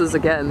because this is,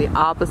 again, the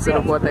opposite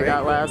of what they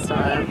got last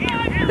time.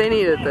 They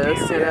needed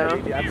this, you know?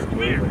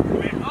 Absolutely. You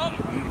need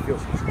to feel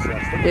some success. Look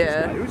at this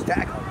Yeah. guy. Who's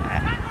tackling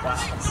that? Wow.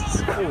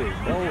 Holy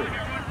moly.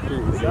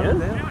 Is he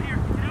in? I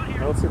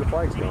don't see the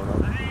flags going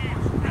up.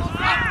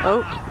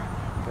 Oh.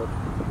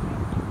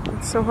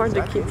 It's so hard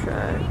to keep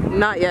track.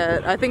 Not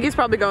yet. I think he's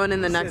probably going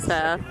in the next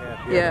half.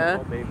 Yeah.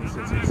 Well, maybe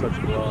since it's such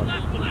a blowout.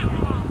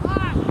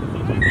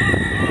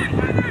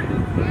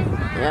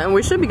 Yeah, and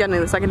we should be getting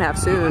to the second half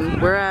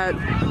soon. We're at,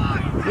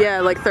 yeah,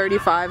 like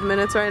 35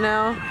 minutes right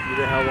now. You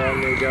know how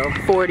long they go?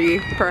 40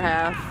 per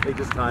half. They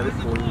just timed it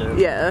 40 minutes.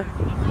 Yeah.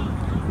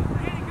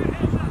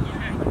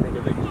 I think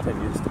if it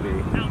continues to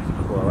be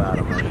blowout,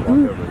 I'm going to walk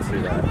over and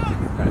see that house.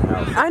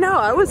 I know,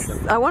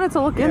 I wanted to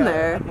look in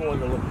there. I'm going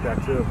to look at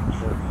that too.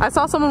 I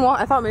saw someone walk,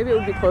 I thought maybe it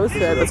would be closed to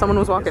it, but someone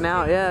was walking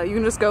out. Yeah, you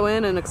can just go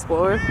in and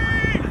explore.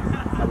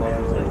 I love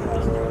those things. I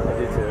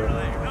do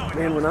too.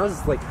 Man, when I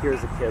was like here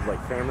as a kid,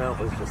 like Fairmount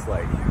was just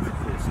like the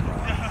cool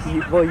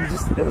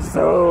spot. It was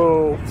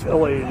so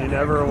chilly and you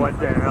never went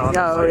down.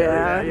 Oh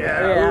yeah.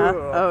 Yeah.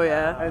 Oh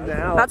yeah. And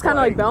now that's kind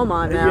of like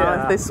Belmont now.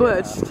 Yeah, If they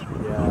switched.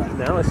 Yeah.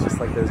 Now it's just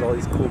like there's all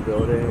these cool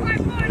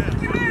buildings,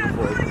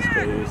 beautiful open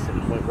space,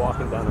 and like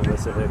walking down to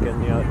Wissahick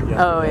and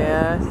Oh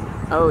yeah.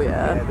 Oh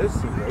yeah. Yeah, there's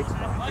some great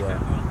spots. Yeah.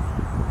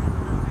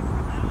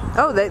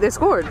 Oh, they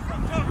scored.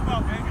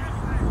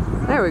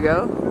 There we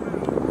go.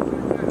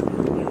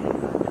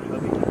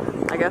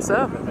 I guess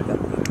so.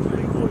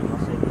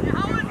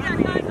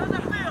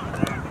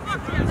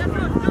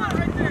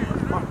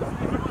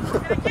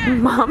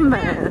 My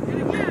man.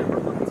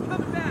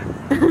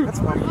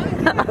 That's my man.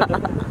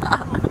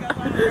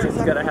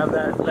 He's got to have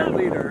that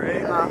leader,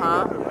 right?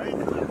 Uh-huh.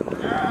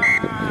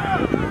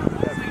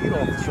 Feed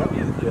off the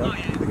something. Yeah.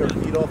 They're going to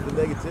feed off the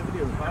negativity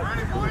or the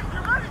positivity.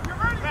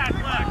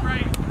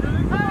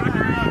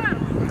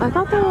 I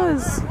thought that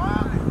was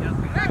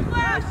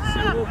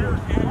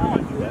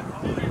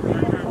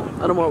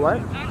a little more what?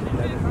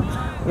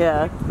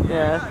 Yeah,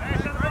 yeah.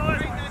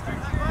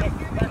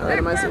 Alright,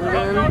 am I seeing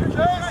again?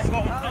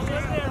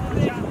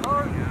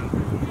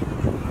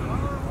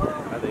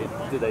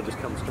 Did they just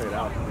come straight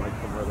out like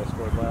from where they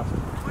scored last?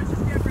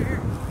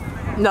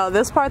 No,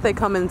 this part they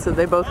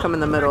both come in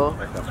the middle.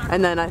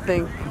 And then I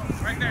think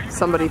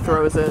somebody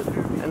throws it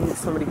and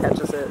somebody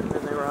catches it and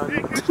then they run.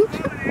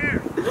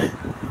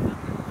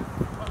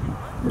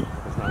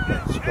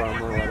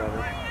 Scrum or whatever.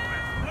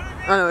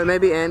 I don't know,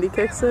 maybe Andy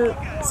kicks it.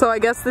 So I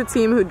guess the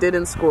team who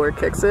didn't score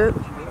kicks it.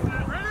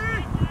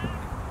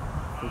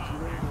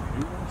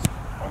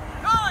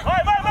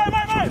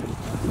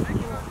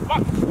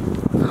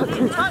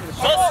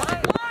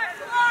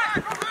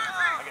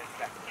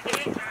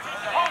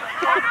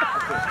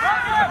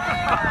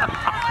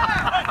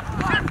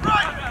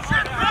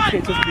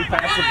 Can't just be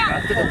passive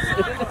about this.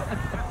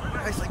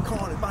 Guys like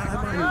calling it, man.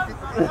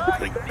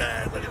 Like,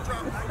 man, let it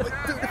drop. Like,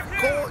 dude, if you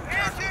call it,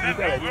 you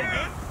got it.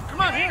 Come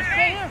on, here,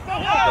 stay here, stay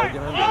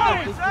here.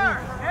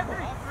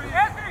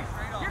 Anthony,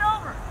 get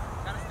over.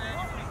 Gotta stay.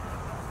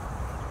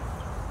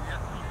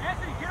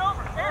 Anthony, get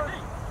over.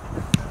 Anthony.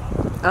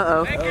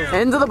 Uh-oh.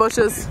 Into the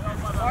bushes.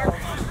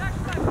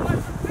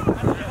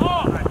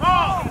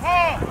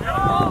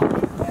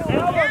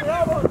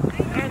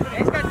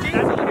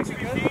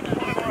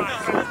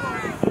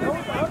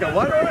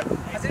 What? I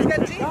said he's got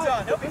jeans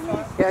on. He'll be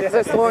fine. Yeah, because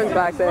there's thorns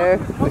back there.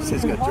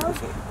 He's got germs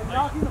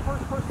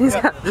on. He's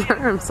got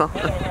germs on.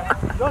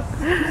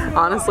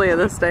 Honestly, in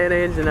this day and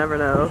age, you never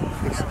know.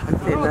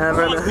 You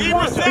never know.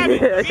 Zebra, Sammy!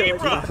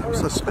 Zebra! I'm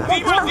so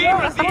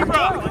Zebra!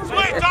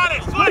 Switch on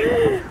it!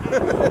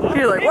 Switch!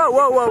 You're like, whoa,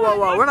 whoa, whoa, whoa,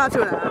 whoa. We're not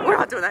doing that. We're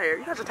not doing that here.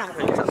 You guys are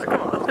tackling each other.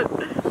 Come on.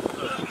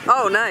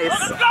 Oh, nice.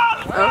 Let's go!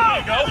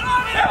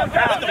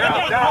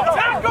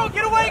 Go!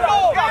 Get away,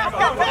 goal!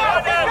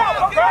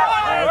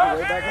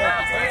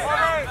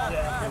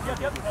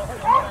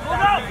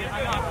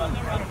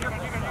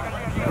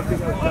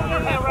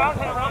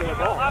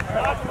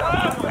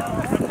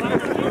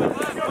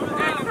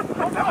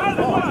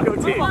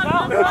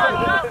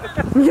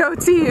 Yo,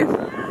 team.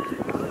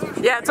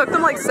 Yeah, it took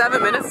them like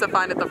 7 minutes to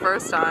find it the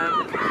first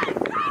time.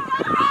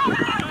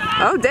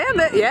 Oh, damn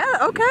it. Yeah,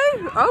 okay.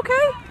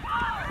 Okay.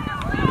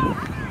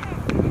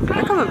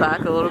 They're coming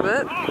back a little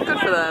bit. Good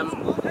for them.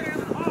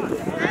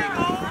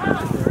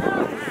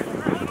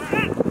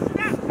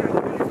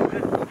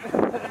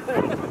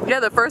 Yeah,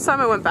 the first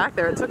time I went back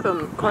there, it took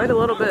them quite a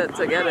little bit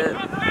to get it.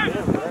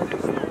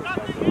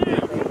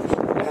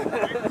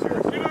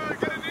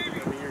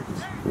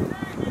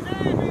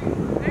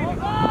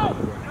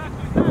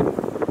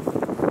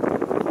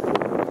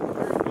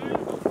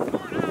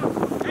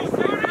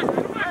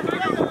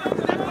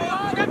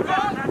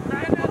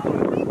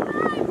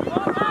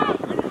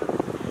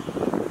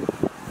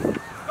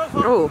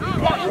 Oh,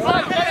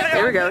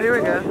 here we go, here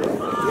we go.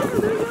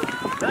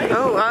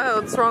 Oh, wow,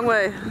 it's the wrong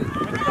way.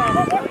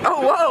 Oh,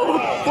 whoa,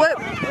 flip.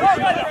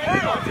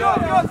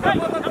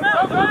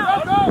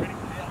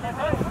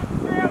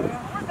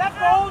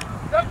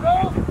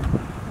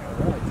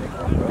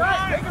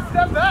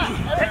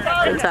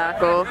 Good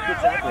tackle.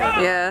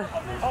 Yeah.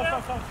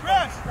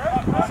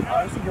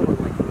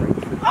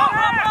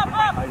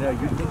 I know,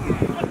 you're thinking.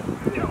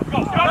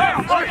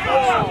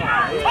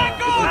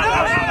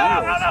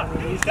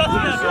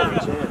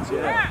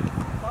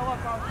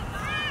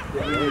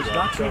 There's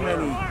not too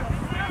many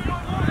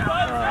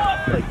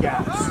like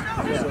gaps.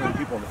 There's so many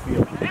people on the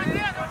field.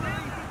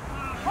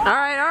 All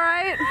right, all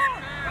right.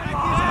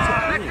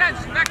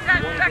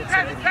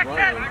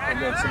 And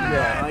then somebody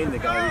behind the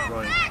guy who's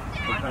running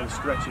can kind of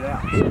stretch it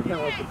out. Kind of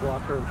like the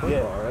blocker in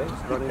football, right?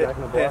 Just running back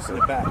in the blocker. Passing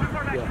it back.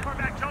 Yeah.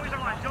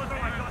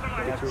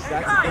 That's the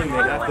thing, they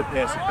have to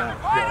pass it back.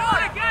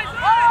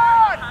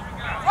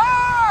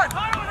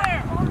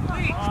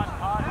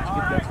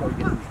 That's why we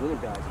get these little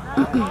guys.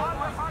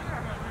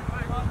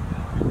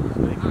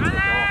 They can take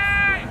off.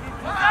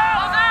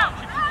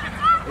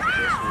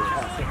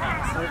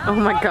 Oh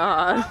my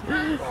god.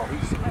 Oh,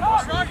 he's down.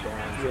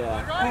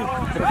 Yeah.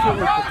 But I feel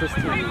like with this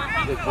team,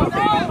 the Gryphons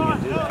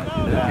can't do that.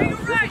 Yeah.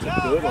 Gryphons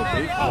are good on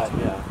defense.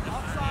 Yeah.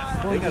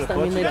 Well,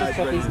 I mean, they just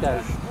got these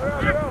guys.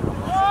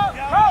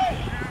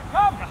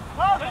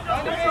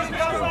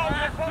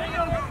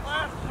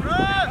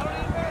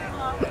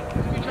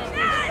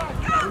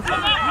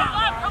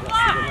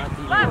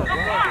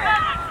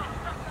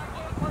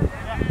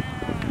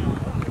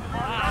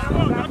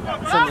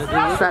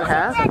 Is that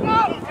half?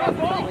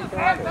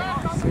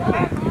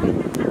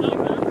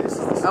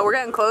 Oh, we're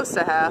getting close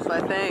to half, I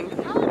think.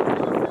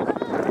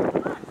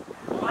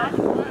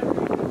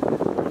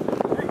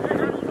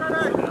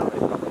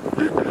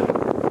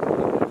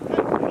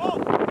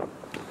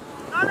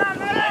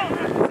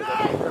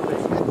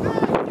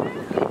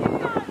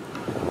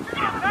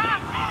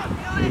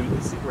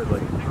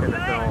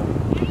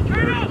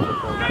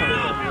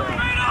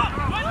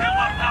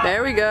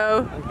 There we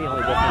go. I think the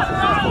only difference is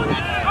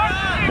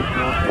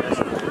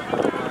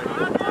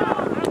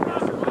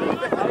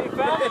how you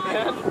found it,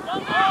 man.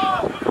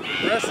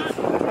 Impressive.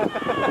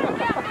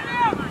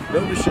 No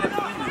machete.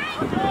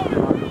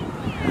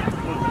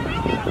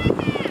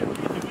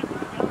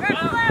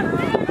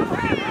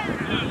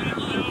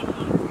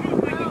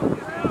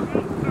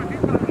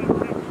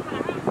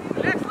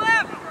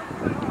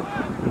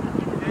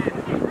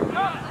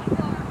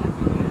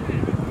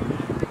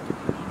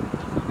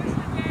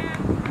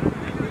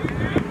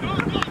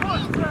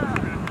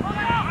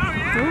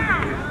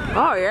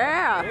 Oh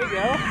yeah. There you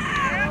go.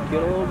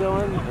 Get a little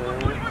going.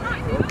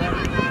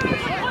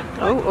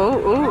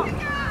 Oh.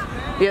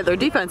 Yeah, their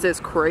defense is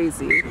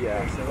crazy.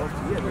 Yeah.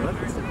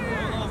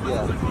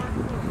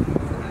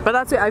 But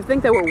that's it. I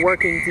think they were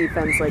working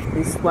defense like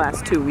these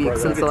last 2 weeks Right,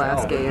 since the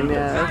last tell. game.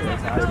 Yeah.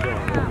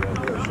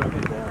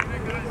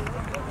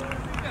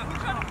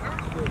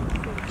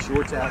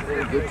 Short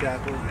tackle, good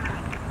tackle.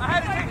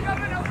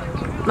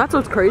 That's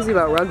what's crazy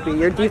about rugby.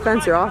 Your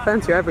defense, your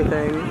offense, your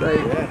everything. Like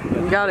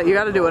you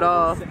gotta do it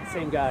all.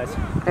 Same guys.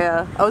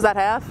 Yeah. Oh, is that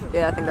half?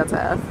 Yeah, I think that's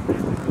half.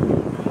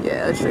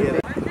 Yeah, it should be.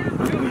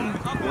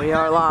 We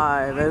are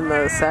live in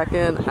the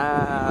second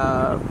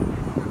half.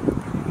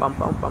 Bum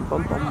bum bum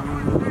bum bum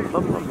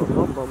bum bum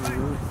bum bum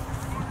bum.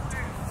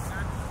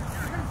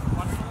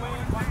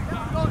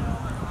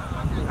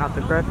 Out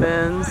the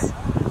Gryphons.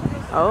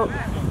 Oh.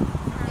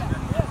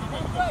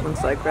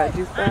 Looks like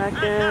Reggie's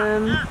back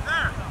in.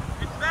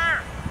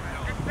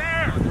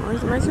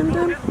 Where's my zoomed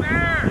in? Yeah,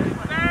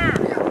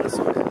 this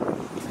one.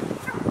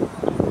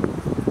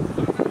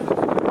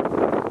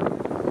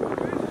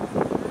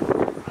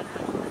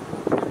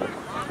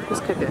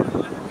 Just kick it.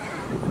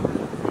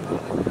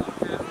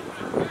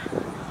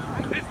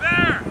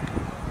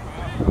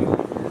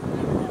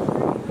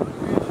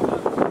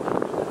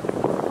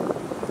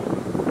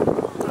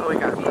 Oh, we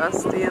got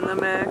Dusty in the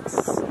mix.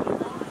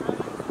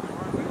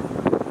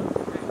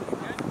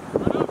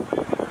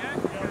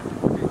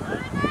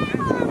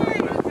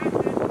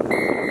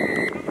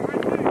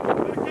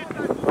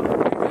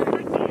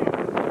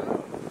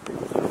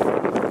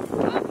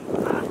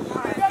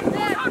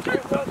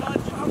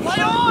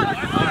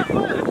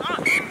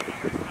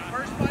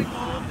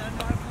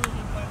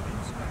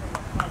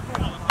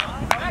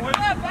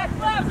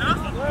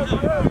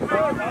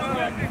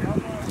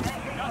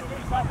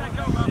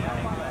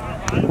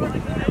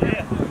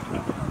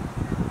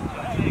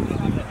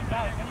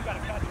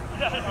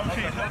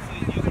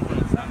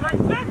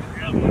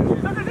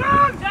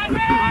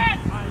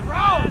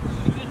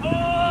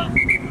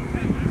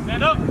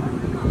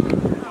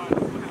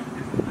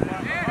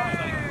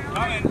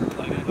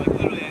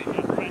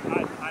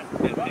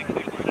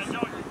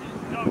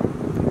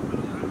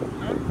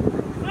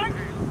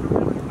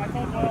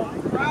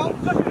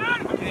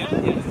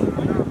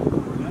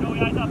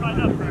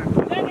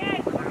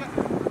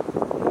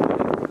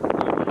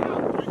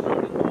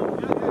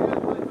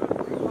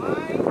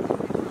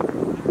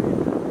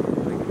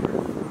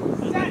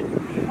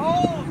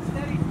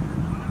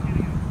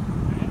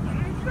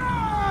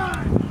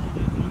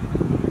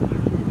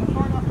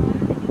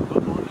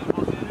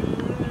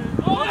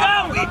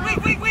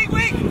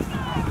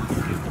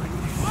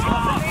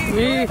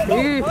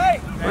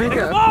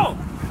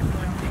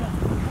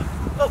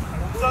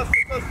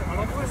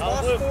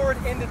 Lost forward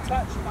into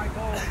touch by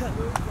goal.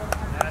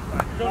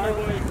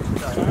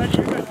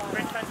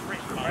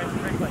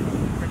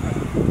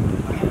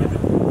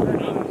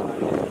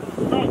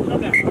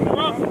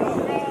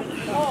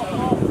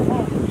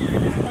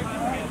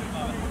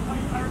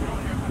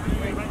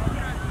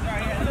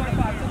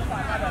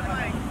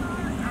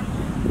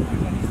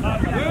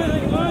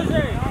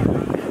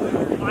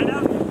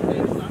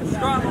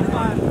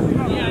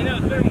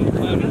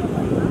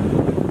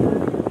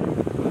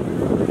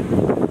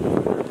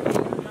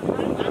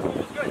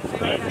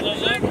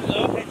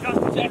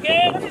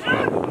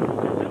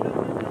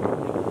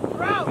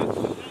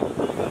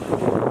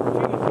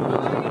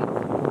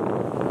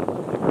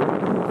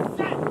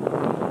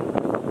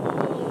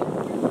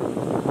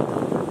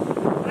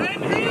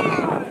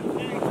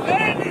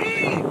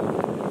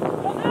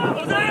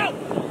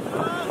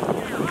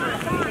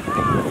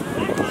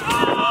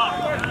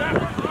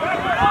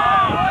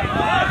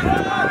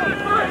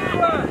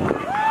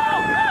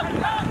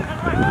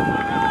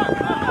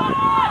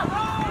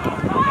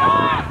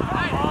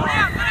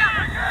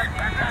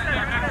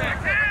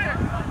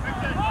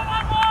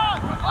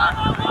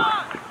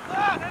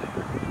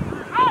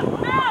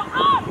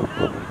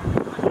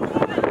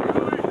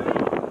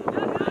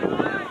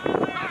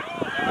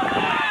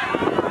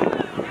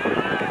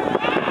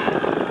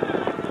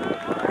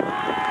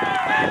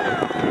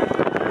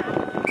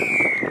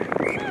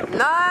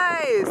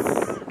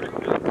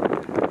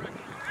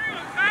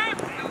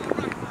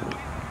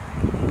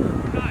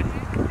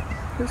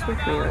 Who's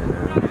with me right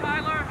now?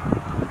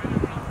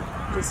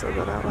 Just so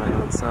that out loud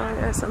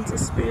outside. I sense a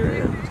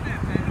spirit.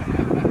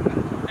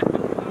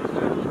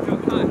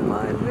 Don't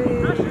mind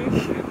me.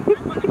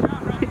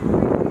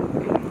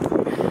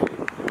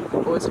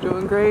 Boys are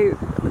doing great.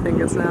 I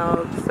think it's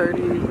now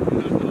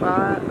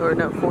 35, or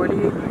no,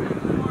 40,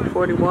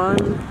 41.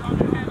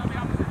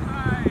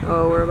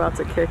 Oh, we're about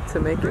to kick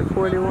to make it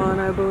 41,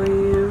 I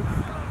believe.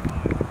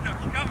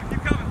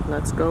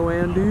 Let's go,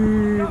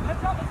 Andy.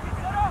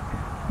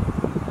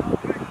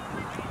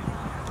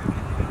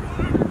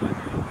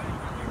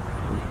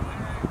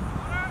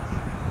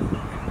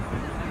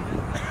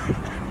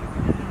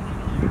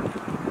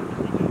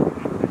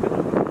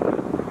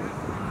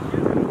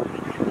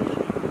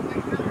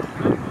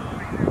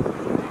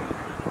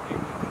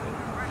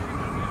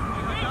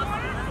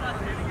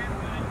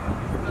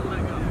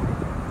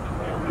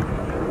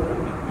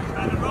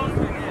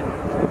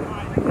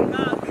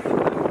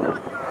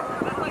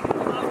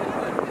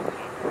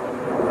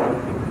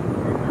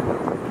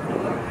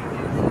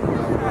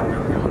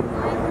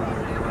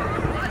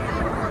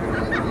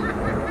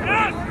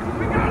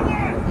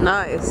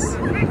 Nice.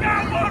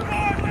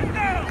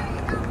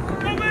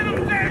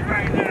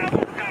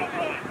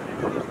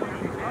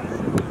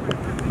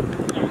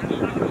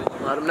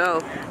 Let him know.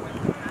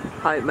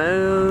 Hype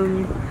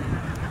man.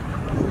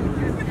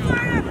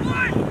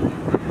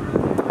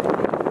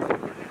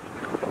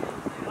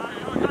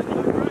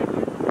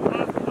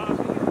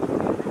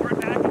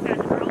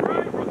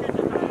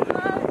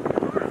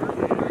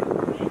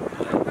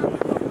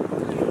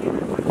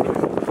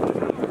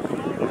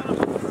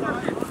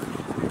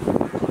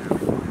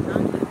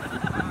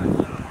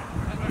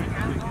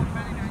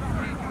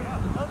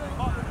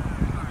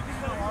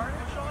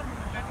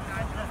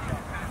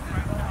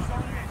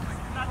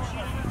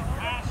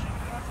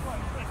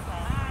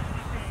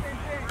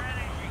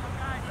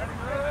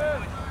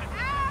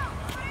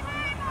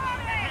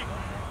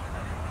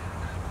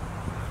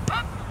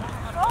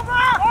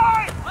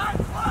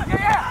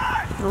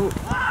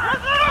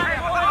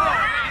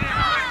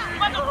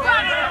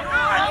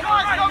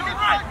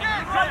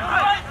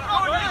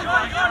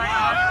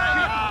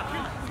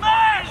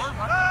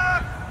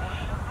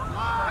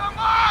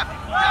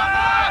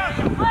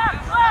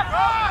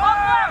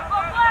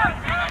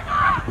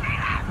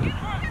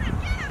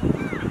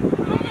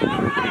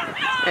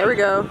 Here we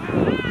go.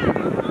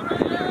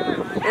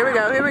 Here we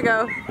go, here we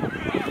go.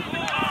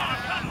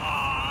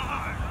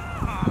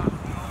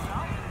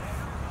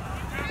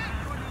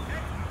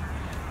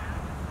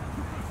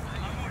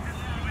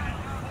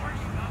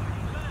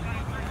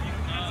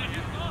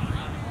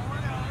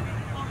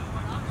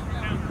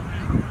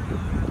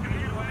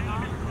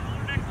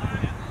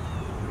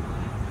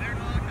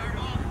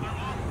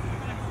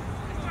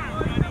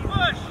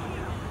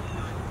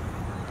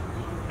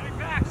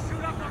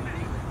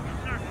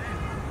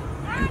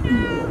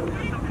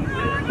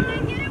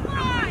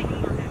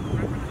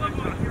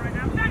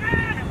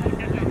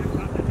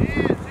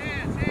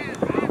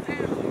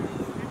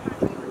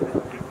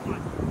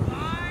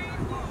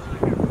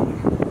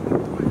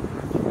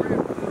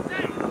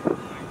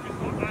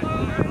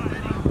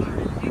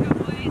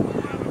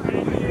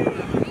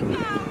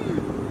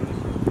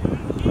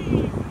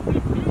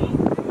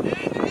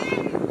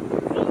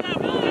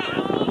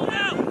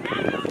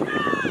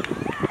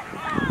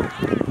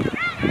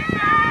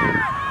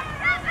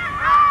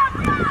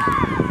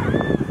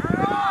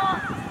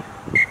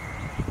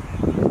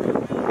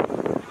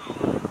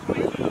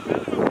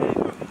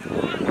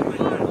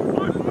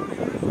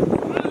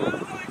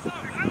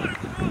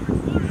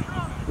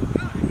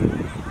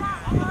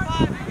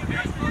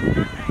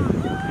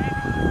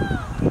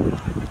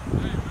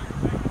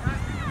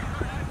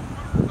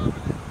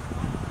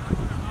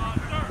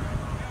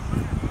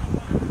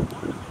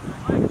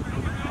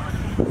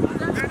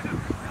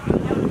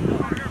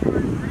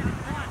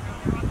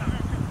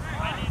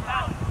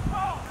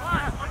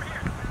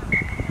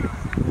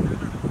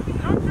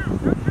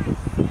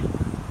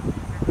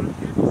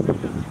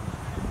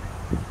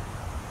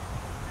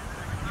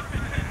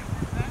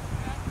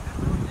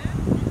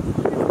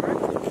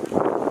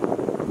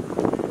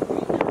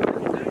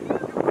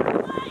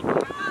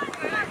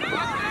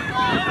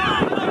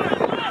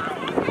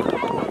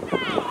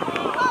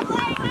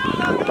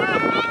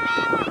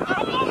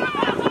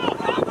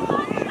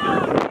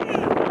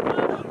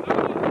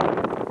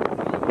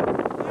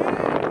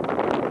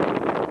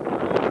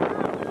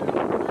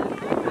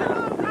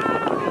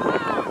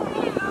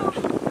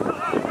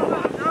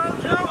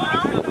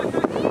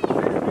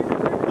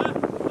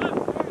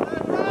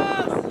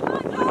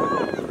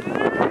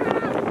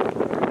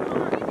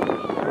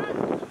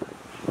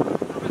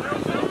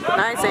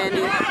 Nice,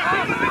 Andy.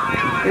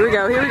 Here we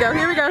go, here we go,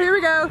 here we go, here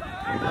we go.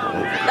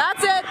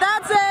 That's it.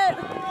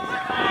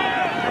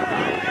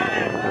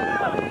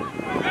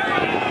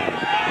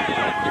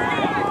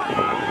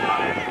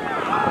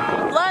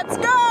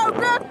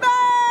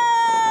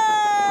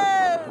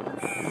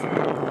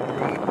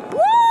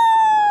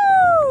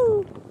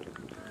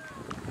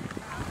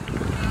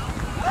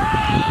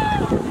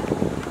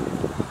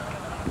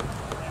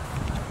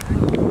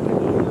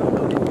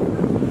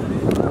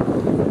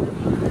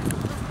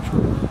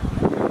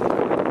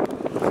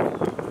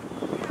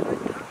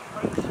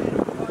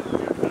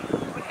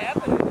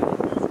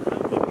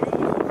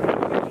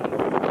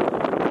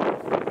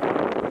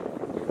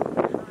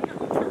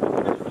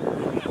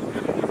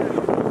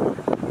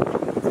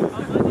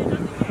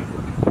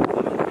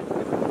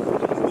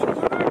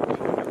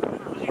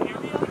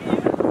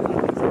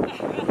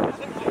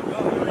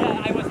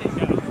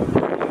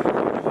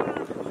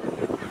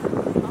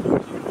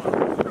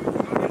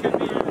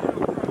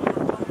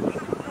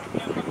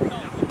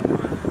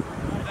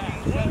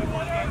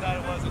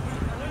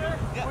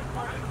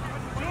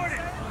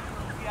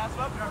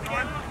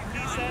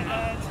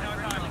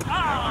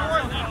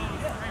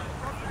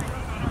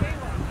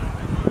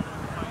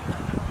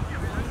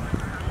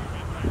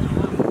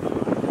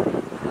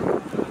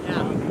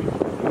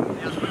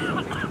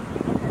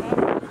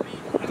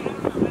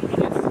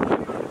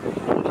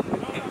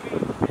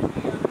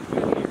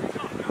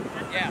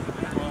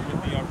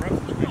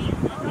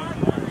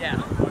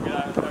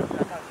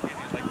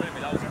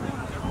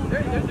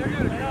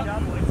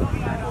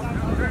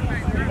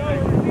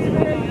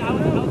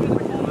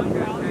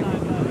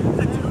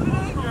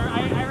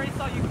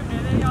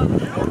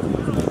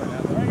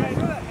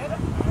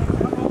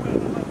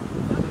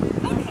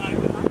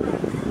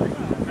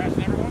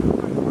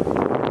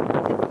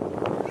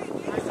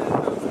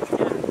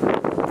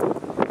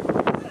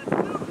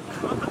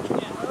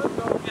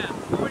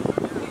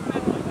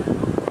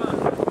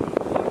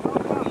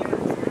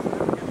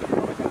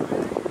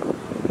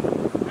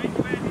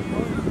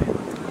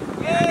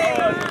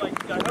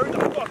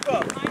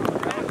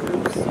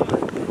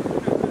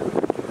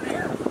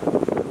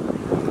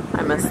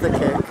 I missed the kick.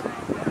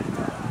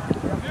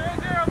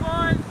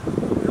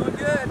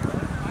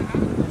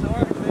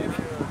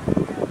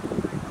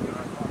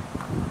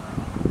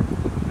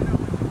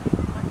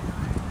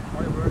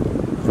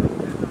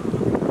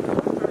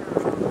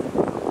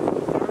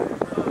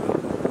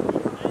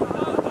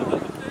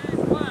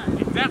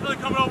 He's definitely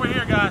coming over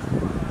here, guys.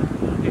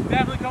 He's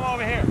definitely coming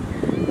over here.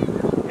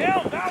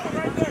 Him, that one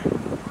right there.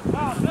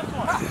 Wow, this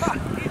one.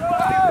 He's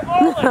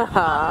rolling.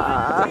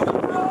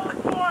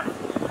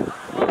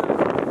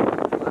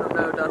 I don't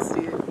know,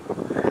 Dusty.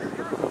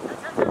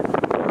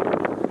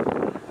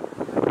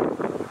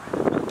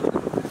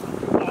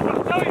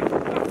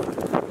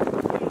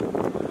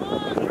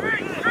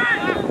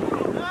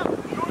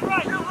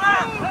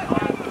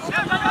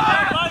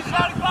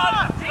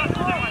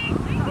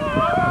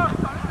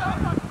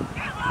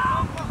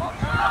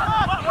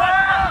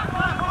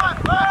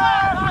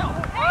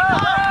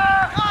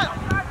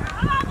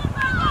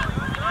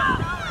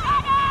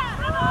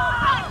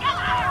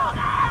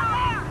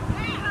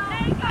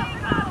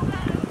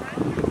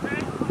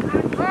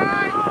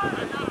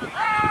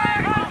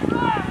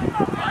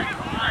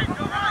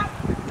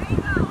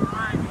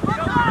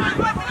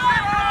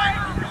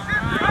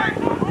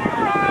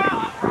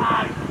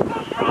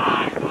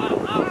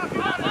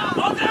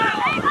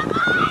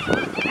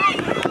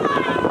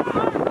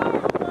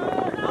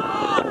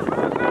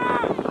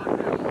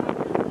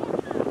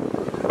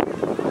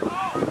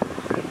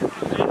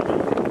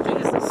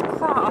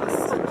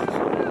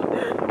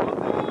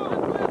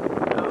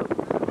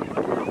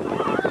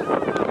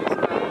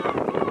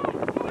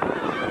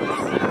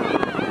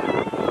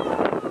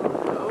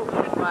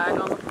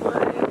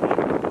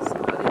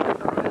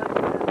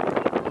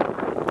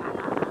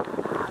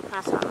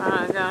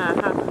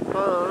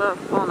 Pull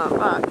up on a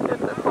rock, hit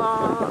the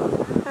claw,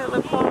 hit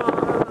the claw,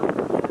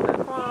 hit the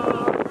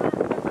claw,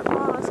 hit the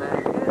claw, say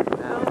get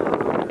down,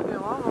 get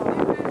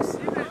almost.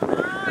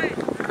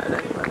 Alright,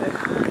 anyway.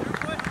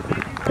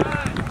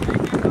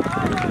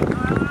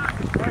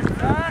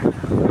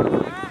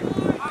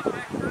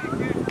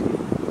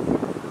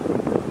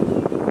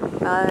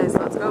 Nice,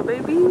 let's go,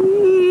 baby.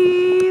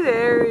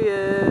 There he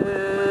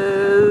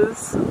is.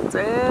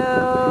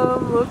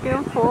 Damn,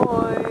 looking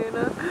fine.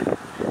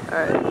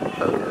 Alright,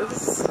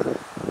 focus.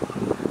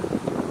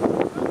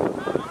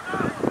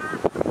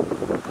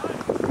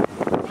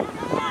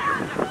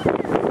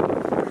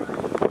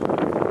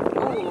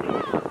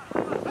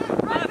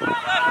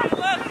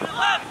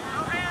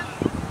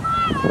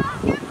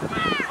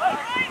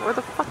 Where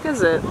the fuck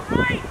is it? Oh.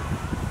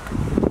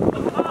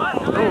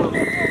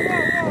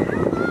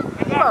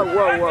 Whoa,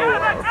 whoa, whoa,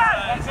 whoa.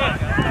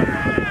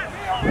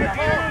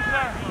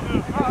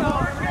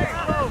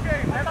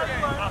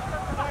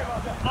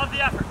 Love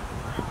the effort.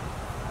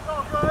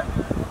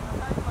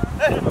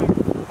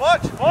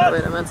 Watch!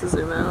 Wait, I meant to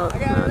zoom out. I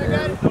got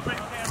it.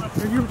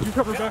 You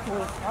cover back a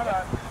little.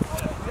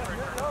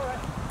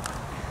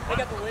 They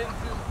got the wind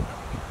too.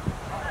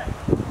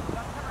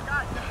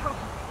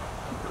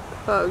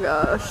 Oh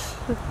gosh.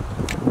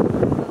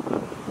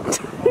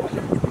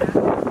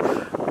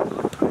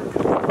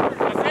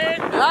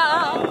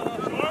 Ah!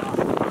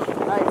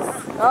 Nice.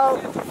 Oh,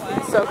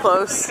 so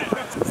close.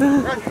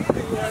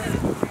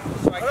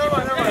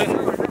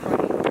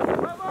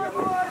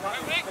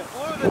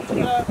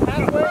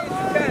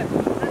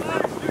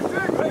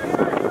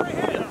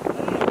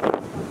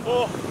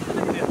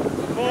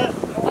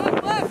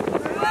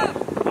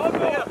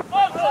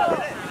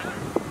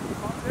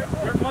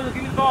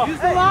 Use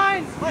the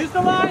line! Use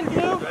the line,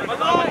 Blue! The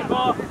line!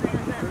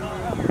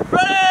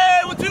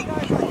 Ready! 1, 2!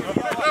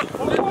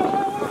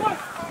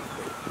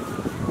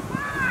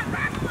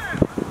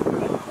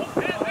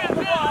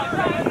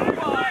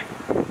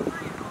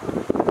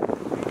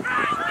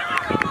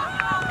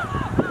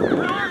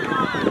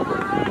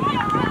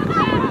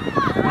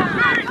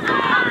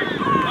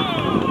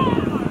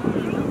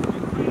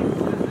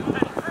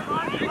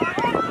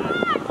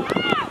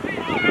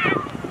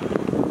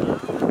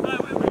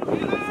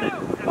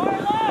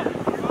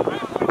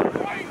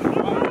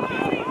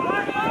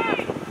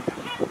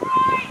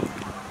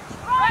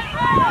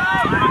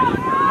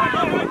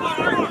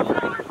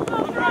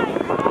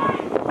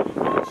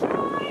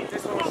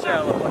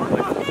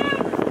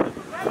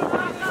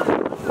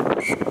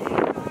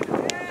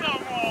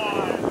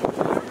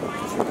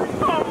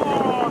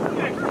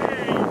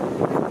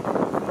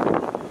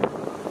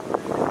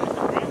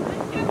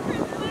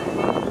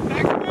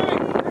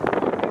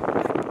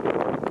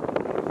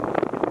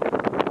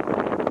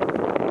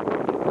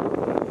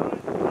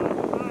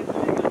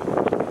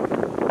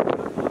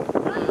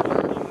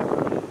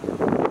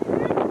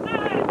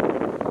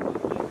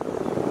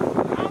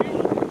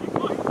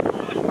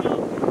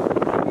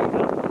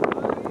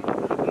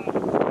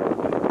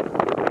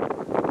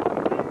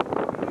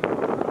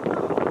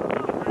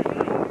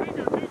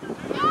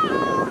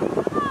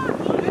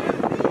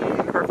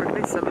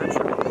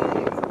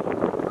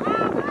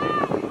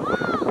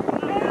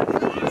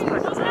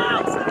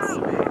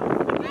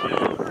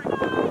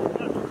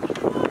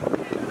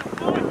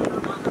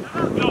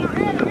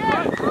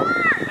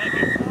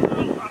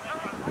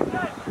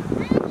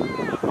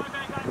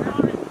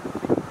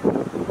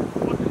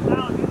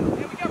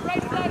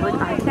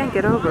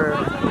 get over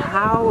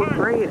how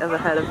great of a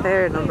head of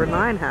hair number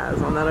 9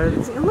 has on that other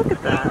team. Look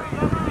at that.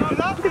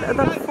 Look at that.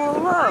 The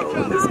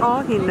flow is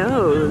all he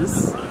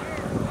knows.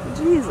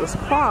 Jesus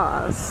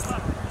Christ.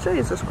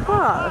 Jesus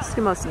Christ.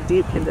 He must have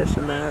deep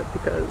conditioned that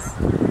because,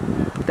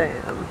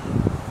 damn.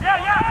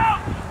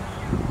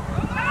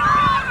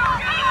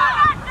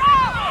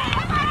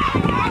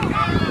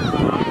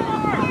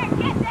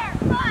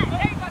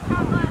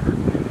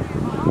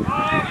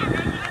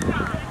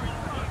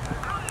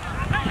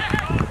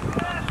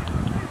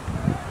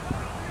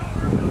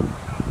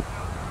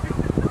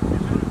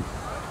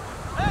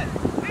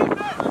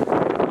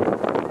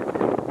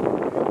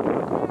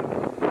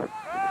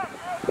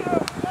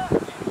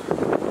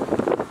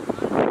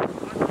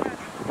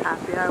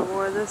 Happy I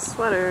wore this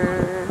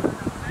sweater.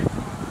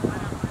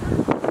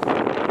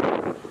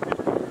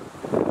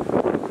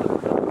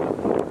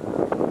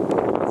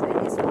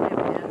 Sandy's funny of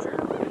Andrew.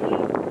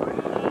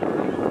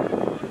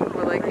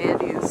 Or like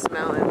Andy's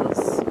mountains.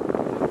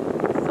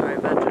 Sorry,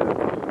 bad joke.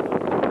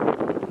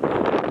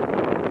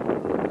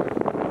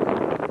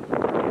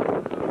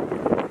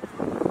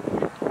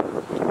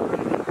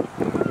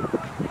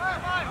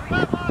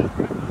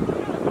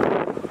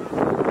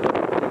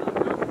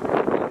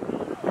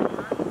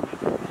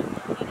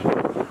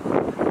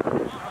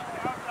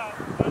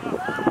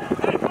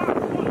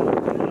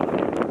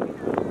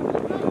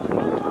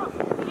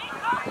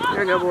 Here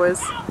we go,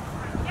 boys.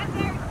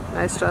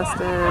 Nice,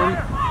 Justin.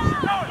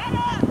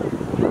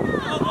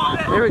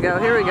 Here we go,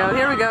 here we go,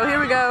 here we go, here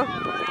we go.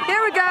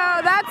 Here we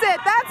go, that's it,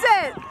 that's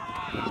it!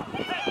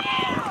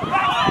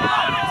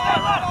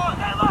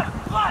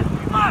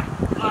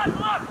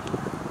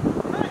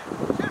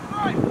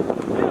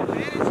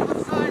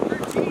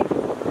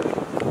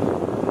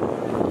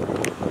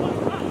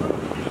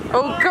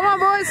 Oh, come on,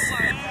 boys!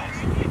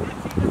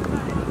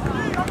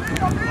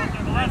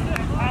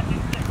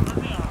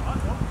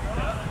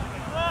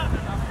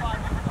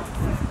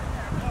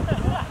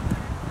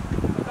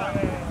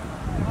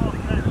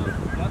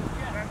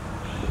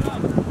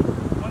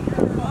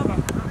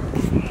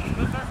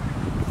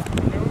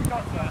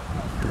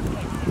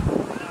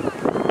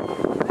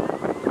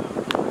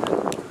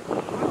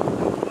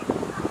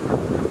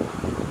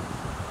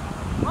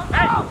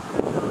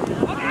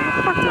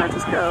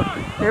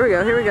 Here we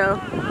go, here we go.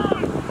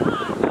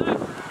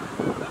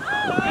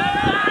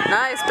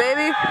 Nice,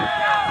 baby.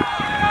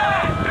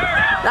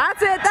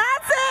 That's it,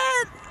 that's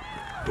it!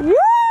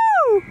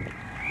 Woo!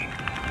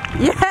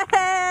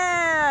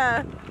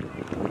 Yeah!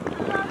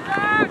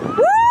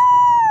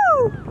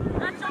 Woo!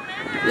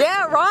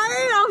 Yeah,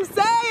 right? I'm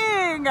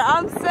saying!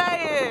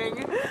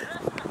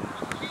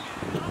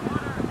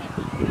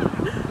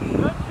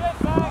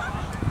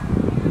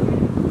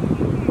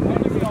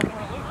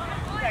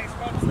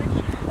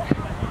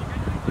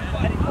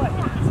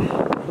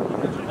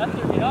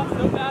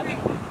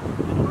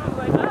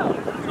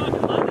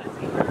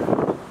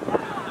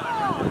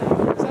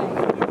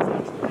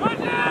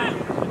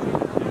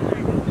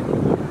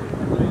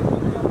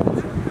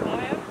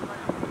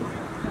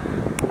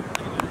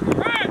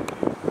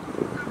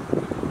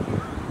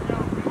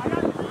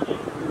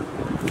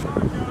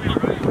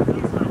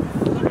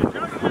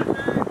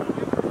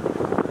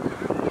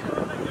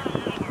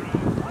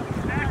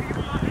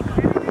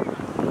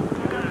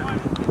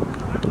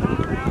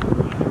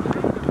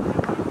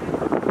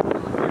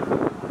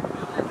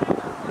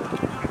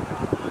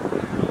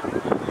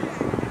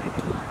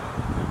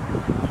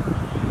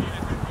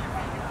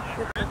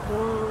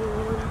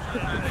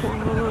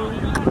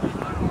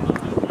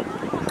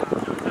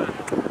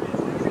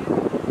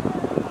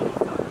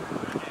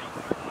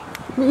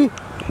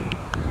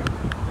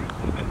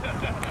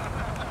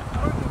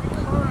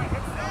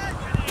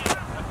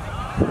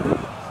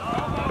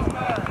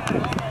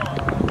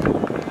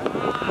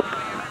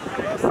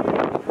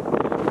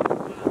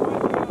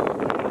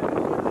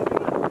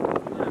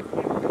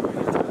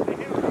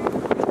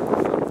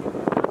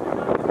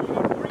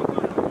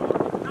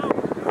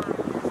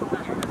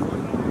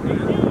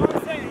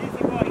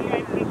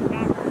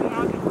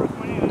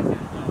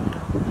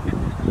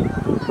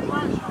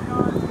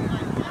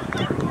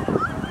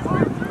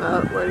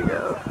 Oh, where'd he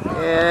go?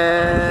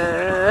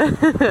 Yeah.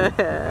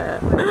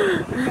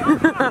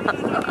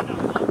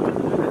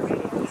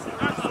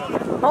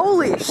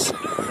 Holy shit.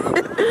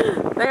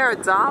 They are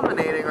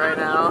dominating right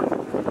now.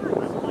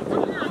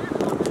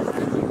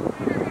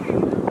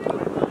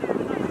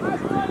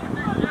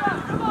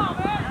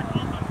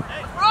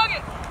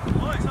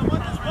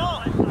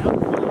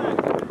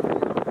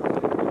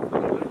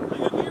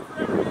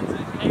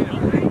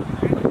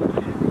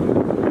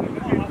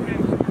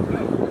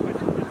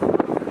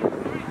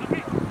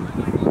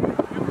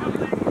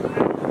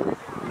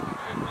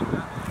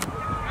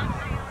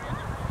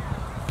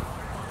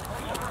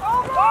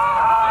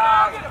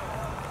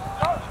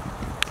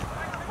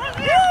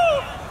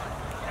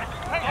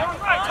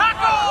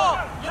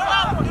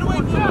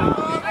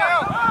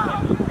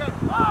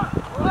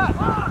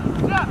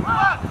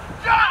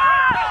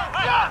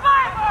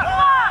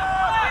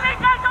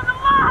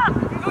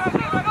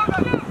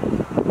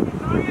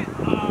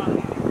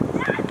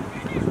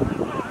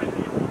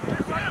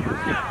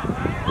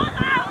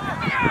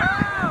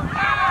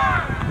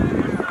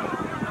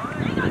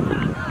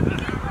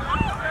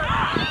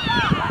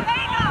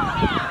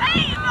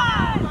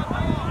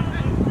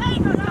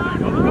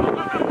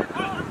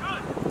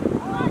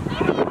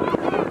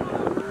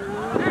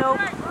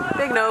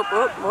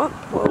 whoa, whoa,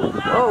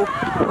 whoa,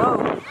 whoa.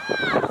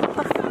 What the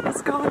fuck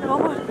is going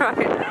on right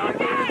now? I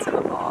can't even see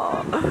the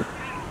ball.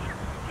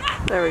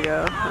 There we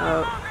go.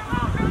 Oh.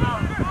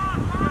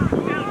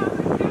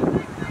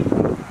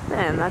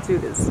 Man, that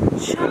dude is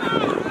giant.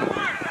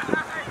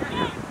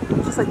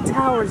 Just like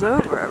towers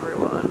over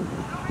everyone.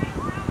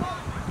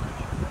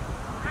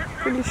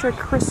 Pretty sure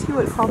Chris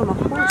Hewitt called him a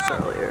horse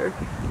earlier.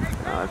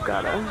 Oh, I've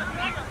gotta.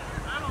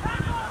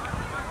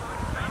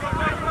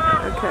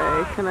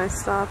 Okay, can I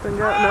stop and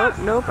go? Nope,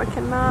 nope, I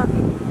cannot.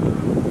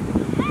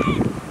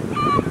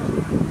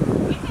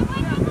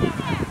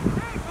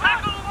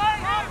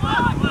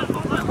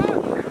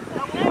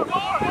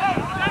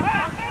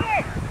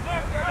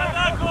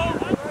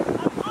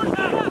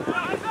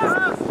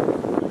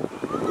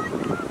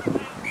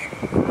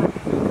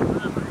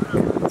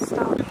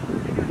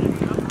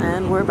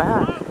 We're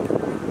back.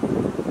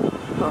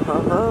 Ho ho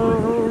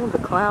ho, the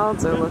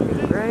clouds are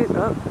looking great.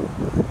 Oh.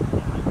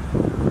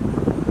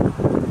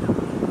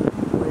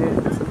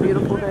 It's a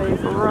beautiful day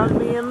for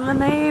rugby in the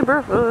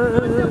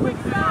neighborhood.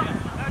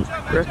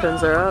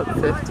 Gryphons are up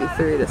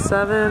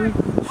 53-7.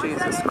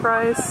 Jesus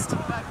Christ.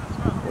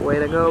 Way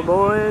to go,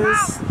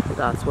 boys.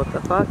 That's what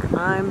the fuck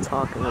I'm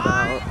talking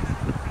about.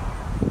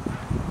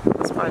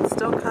 This part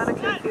still kind of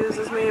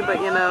confuses me,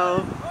 but you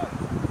know,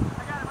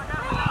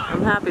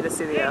 I'm happy to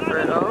see the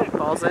effort. Oh,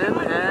 ball's in,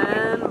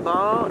 and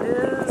ball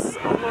is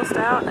almost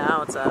out.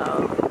 Now it's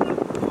out.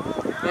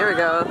 Here we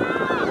go.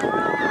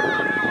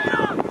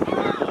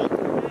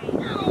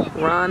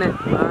 Run it,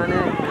 run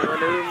it.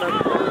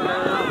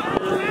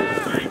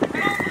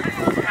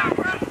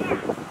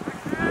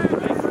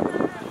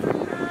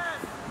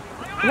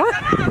 What?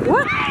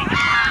 What?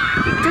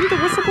 Didn't the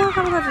whistle blow?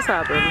 How did that just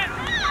happen?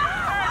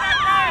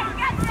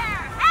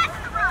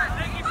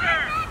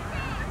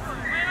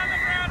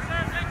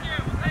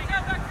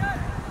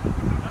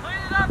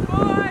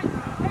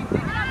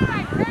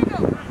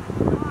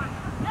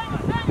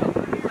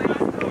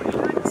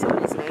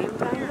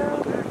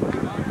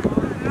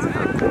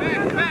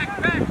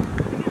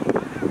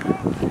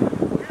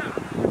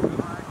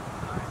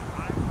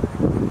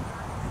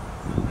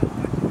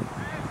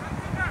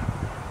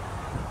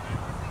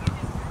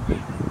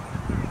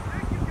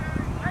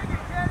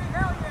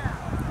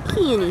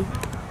 Kenny.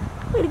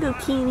 Way to go,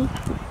 Kenny.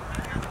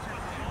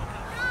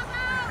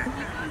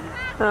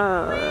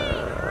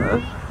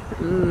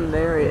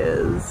 There he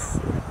is.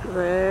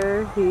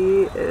 There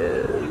he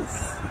is.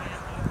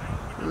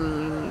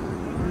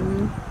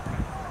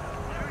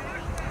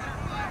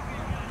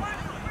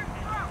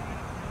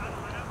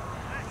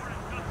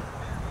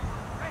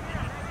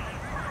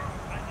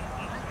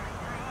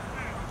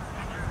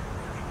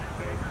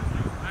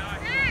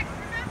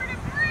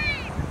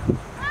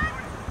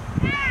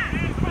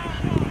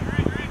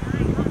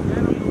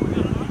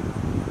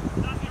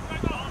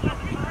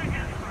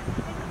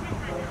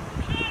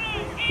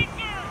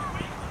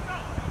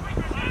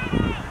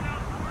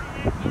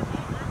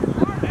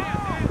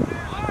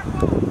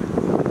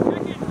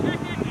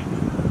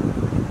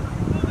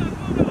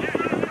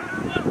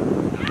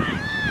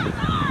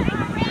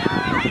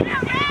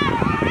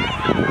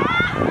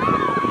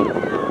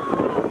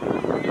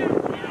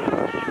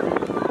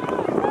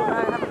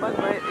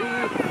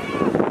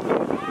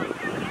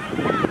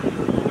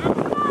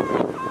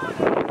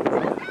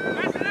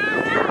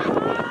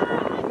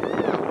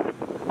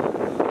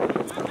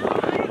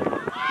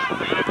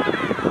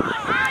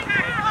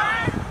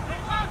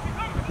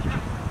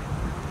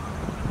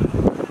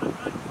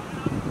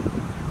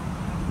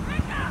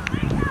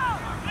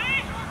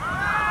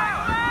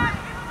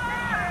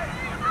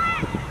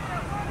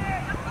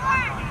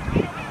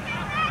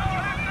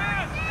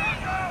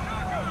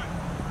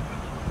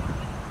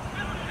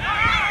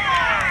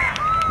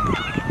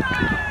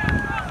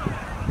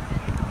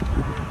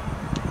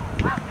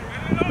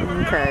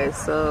 Okay,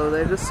 so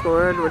they just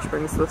scored, which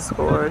brings the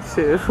score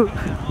to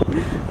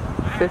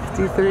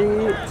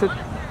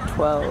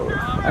 53-12,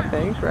 I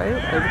think, right?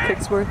 Are the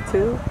kicks worth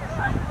 2?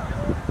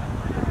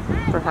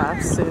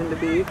 Perhaps soon to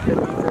be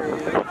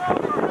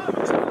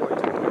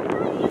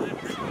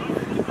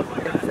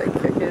 53-14. If they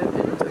kick it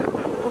into the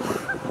goal.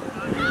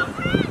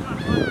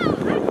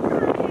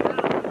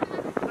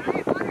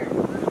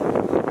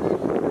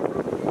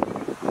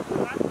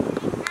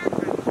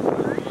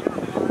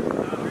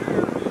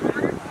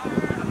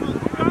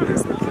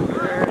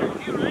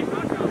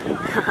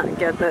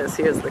 Get this,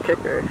 here's the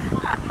kicker.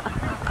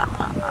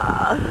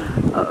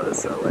 Oh,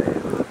 so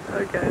lame.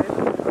 Okay.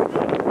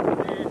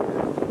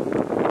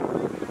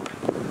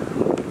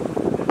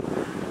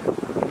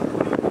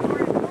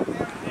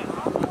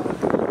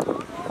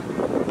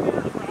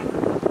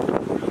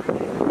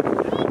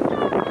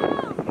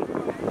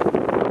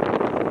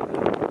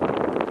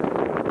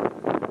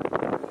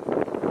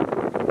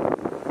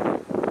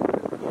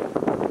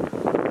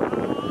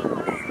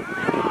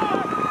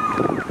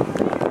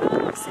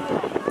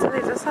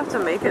 To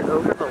make it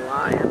over the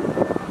line.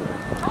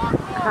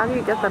 How do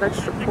you get that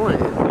extra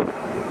point?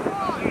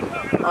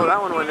 Oh,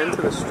 that one went into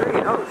the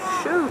street. Oh,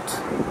 shoot.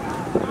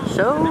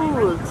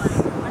 Shows.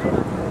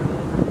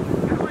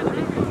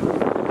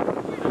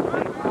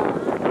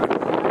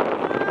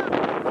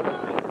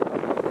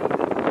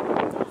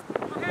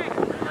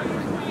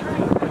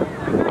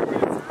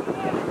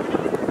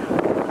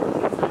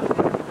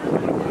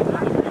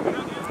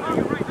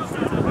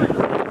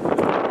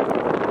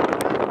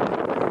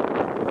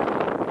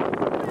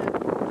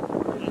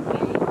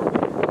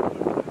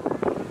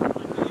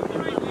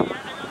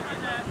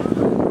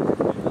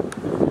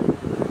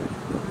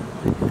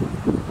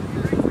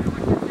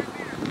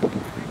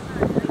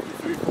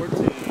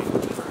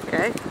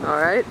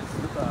 Alright.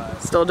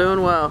 Still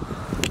doing well.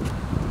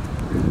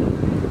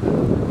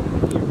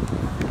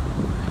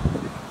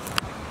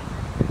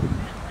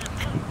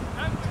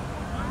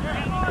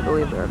 I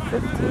believe there are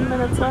 15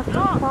 minutes left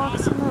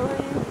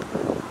approximately.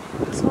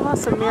 So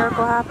unless a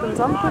miracle happens,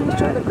 I'm pretty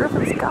sure the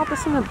Gryphons got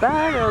this in the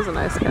bag. That was a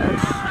nice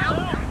catch.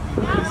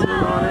 Zoom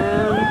on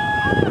in.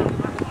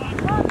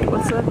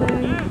 What's that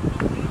thing?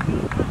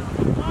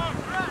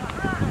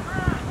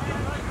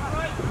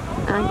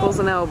 Ankles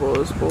and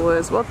elbows,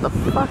 boys. What the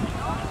fuck?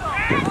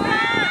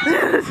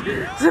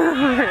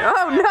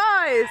 Oh,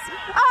 nice!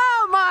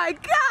 Oh my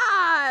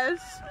gosh!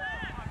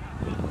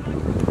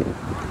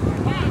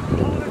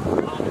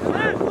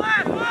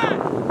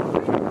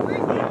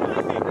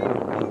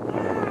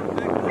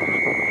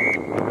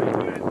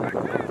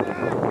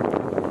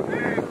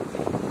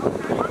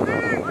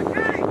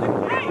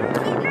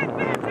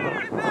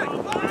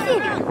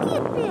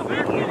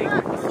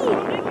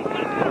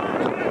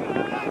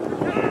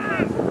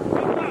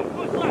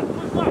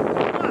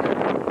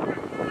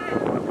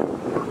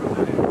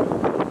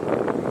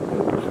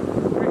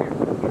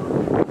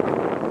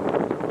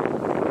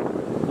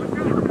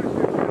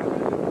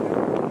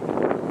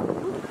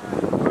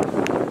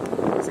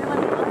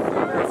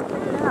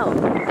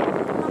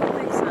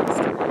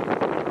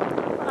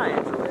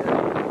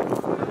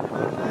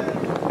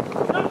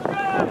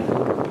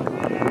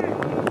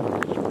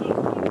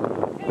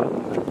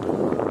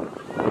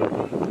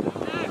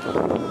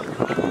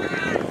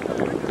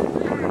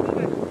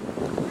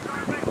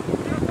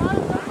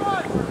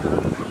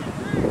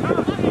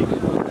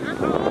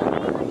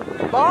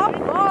 Ball.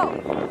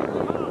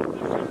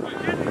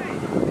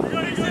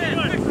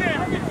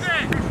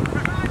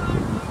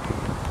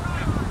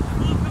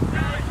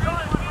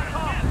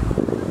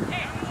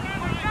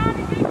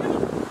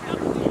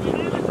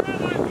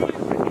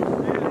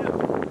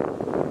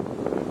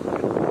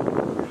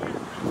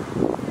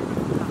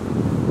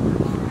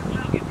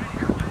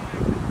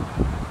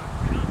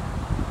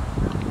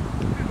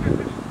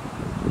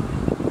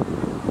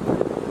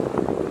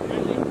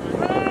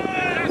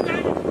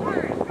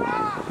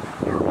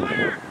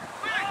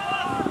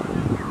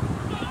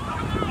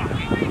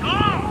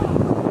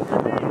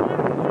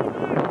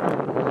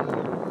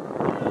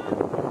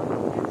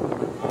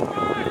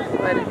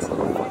 It's a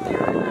little funky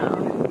right now.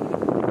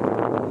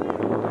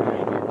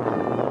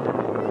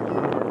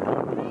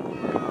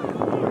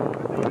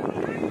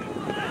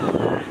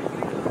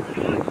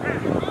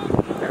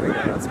 There we go,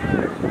 that's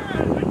better.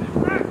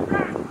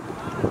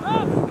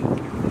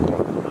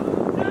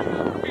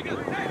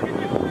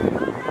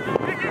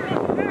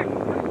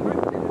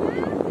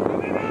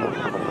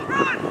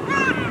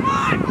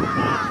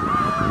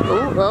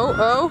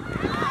 Oh.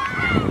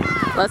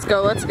 Let's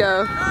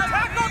go.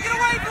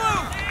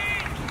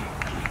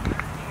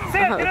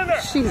 Oh,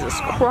 Jesus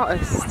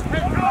Christ.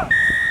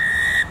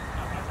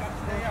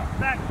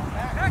 Back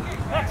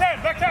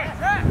ten.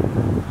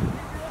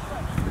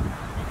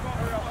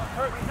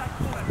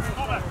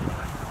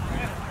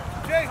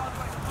 Jay,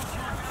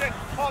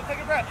 Paul, take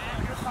a breath.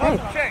 Hey.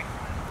 Jay.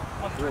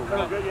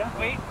 Good, yeah?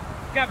 Wait.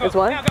 Now go. It's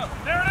what? Now go.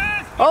 There it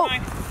is. Oh!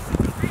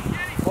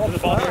 The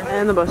ball there.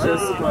 And the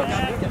bushes.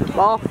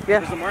 Ball, yeah.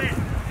 There's the mark.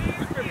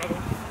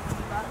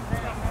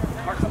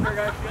 Mark's up here,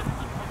 guys.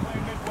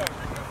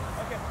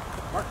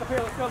 Mark's up here.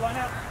 Let's go. Line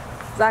out.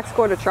 Zach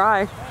scored a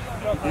try.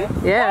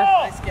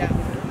 Yeah.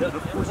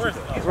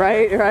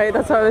 Right.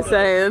 That's what I was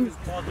saying.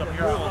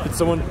 Did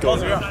someone go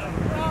there?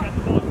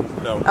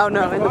 No. Oh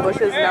no, in the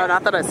bushes? No,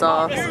 not that I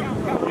saw.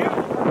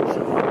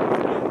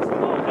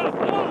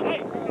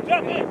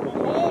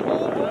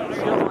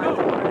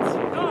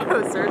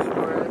 Go search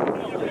for it.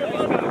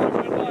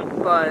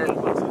 But,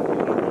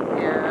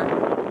 yeah.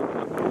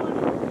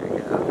 There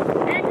you go.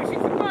 Andrew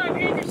 65.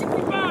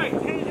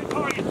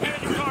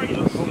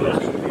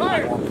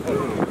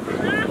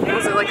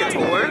 Was it like a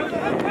tour?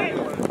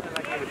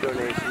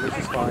 Donation, which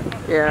is fine.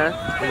 Yeah.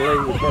 The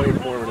lady was very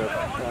informative.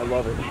 I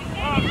love it. I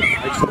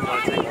just don't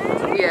want to take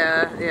one.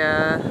 Yeah.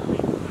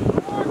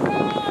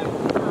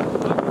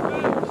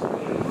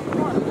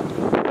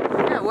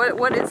 Yeah,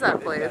 what is that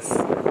place?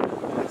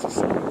 It's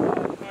a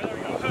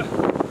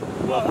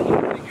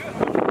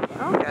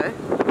Okay.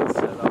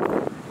 set up.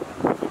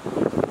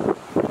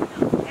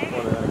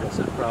 One of, I guess,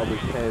 it's probably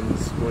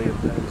William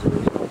Penn's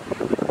original.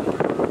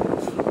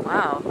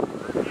 Wow.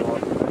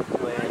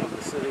 Land in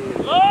the city and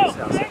his house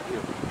up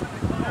here.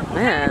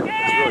 Man.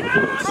 It's really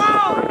cool.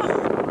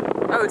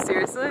 Oh,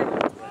 seriously?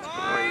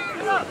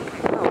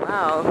 Oh,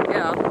 wow.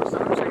 Yeah, I'm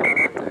checking it out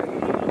after.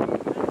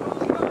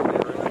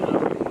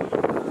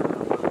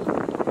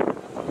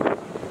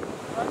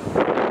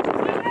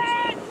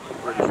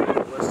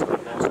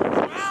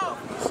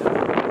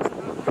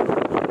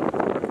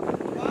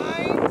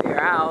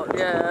 You're out,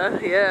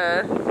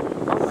 yeah.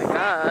 Oh my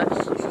gosh.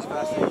 This is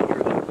fascinating.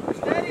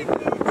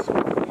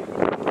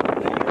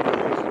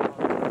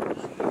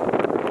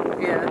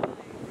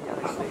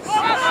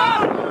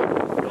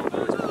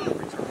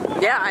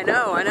 Yeah, I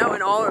know, and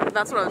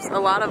that's what a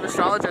lot of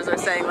astrologers are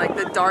saying, like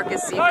the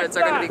darkest secrets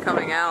are going to be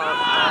coming out,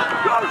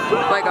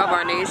 like of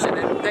our nation,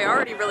 and they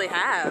already really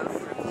have.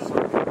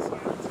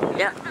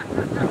 Yeah.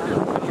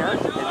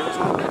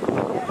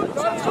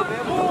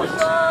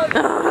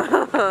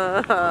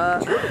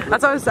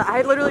 That's what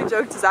I literally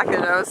joked to Zach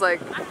and I was like,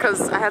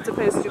 because I had to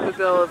pay a stupid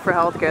bill for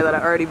healthcare that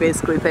I already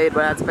basically paid,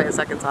 but I had to pay a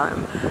second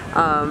time.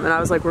 And I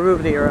was like, we're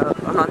moving to Europe.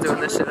 I'm not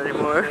doing this shit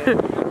anymore.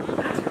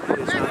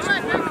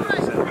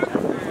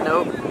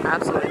 Nope,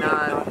 absolutely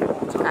not.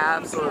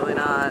 Absolutely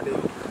not.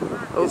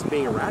 Oh. It's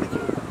being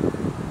eradicated.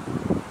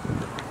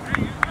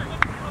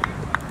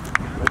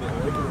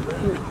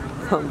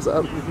 Thumbs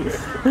up.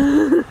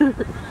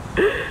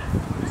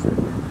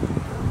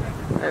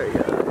 There we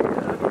go.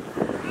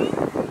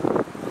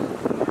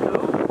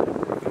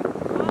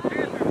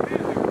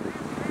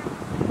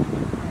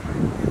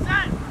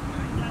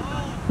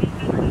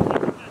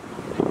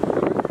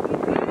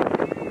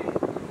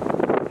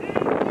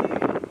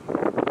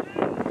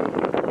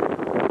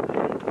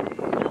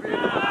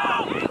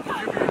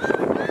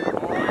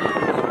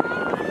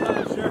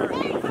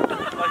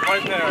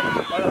 Right there.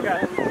 Okay.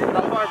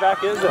 How far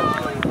back is it?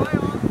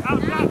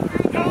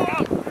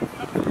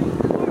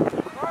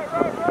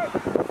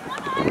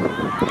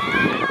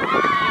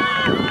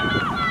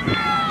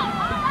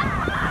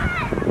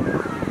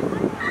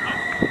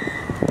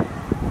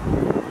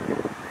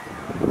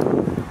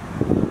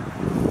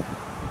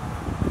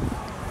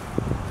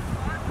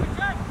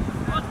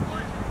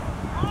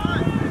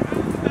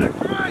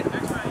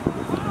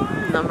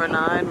 Number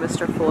 9,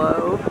 Mr.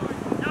 Flo.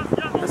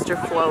 Mr.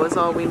 Flo is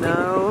all we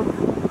know.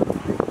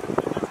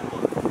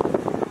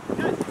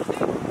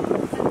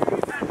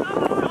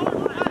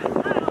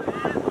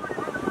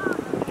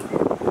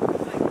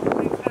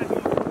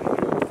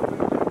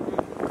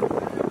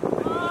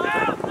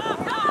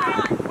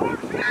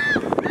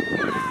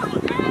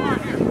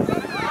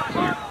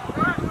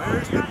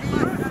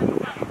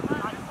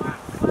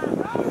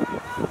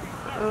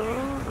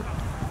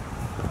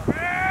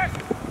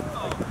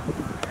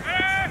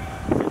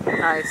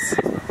 Nice.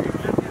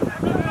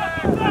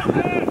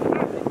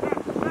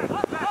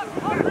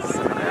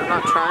 I'm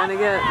not trying to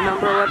get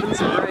number 11's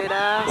great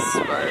ass,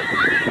 but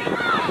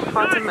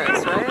hard to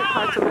miss, right?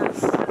 Hard to miss.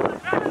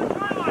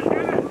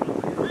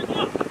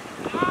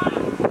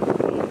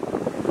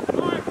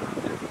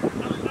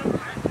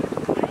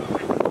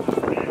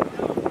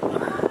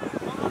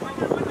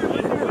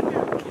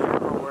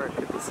 Camera work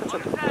could be such a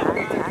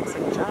bad,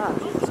 taxing job.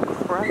 Jesus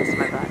Christ,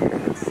 my back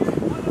hurts.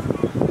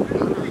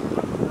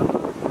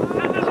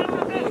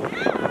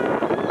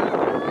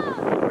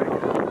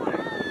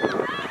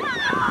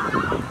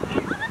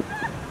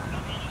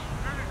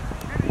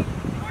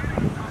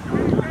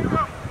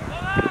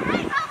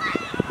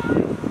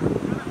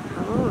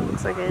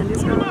 Looks like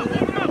Andy's going.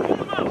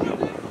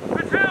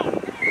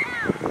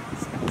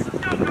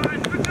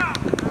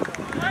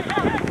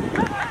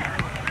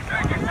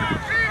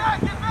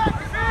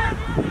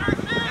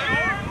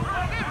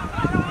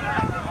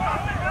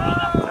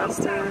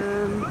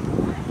 Justin.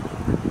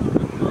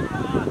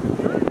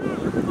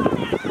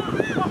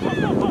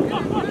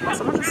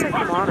 Someone just say,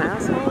 come on,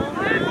 asshole.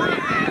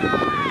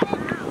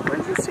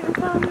 Where's this team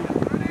from?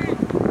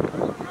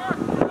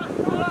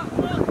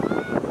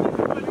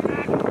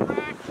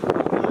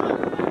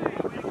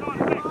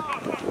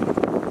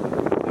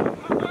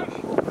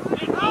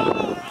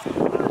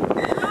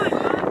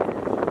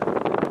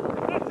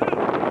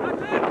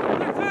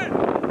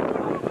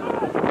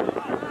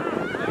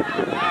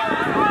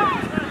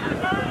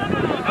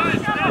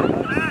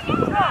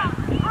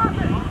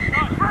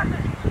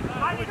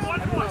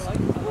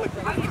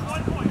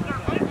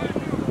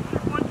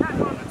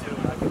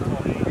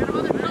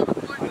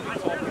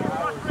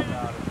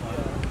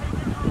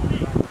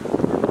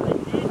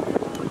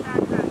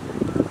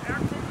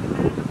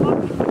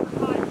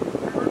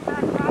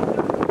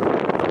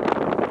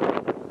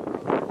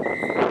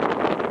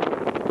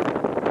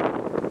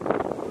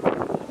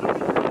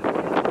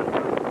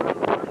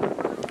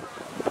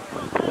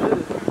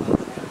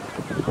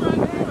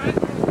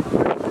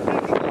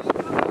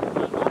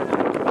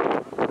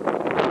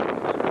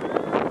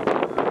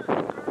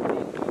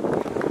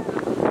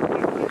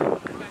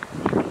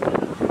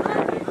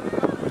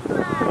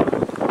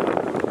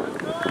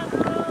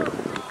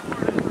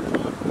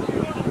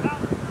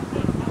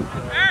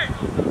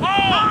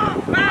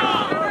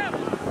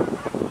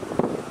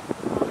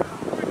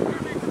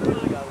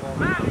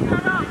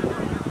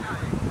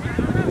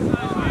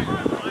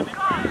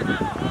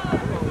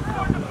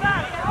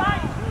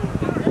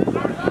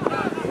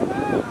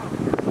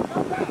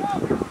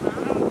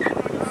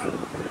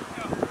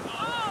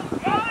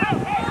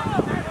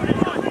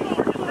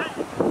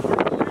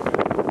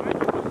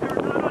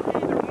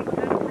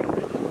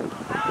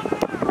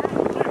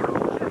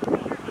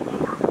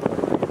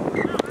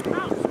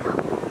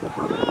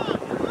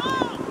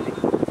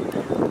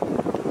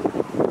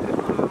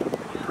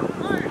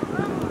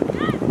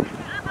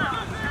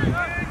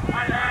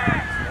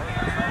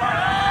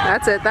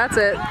 That's it, that's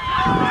it.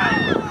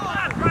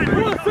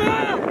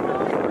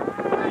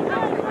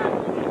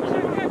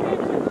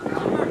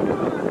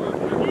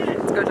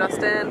 Let's go,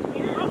 Justin.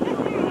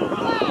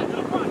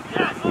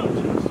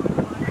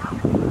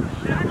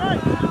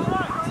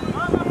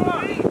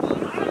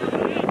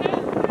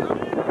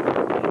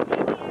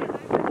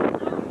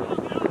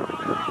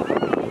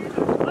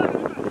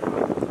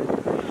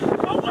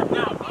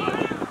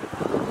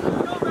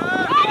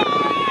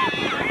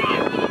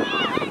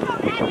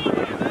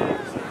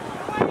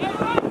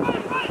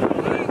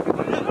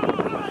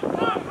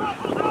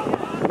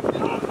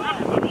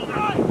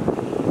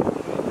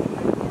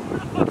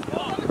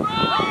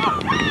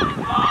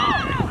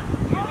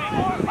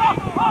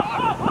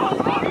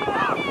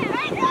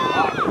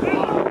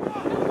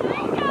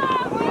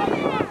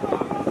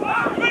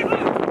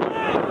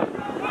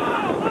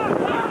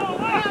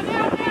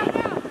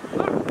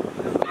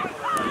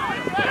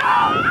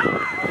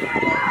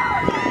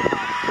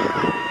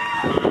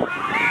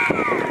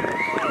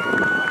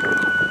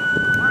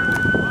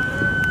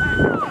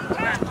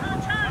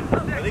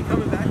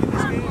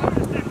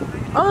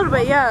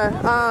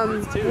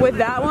 Yeah, with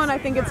that one, I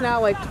think it's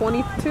now like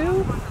 22,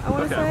 I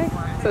want to say.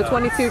 So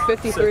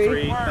 22:53. So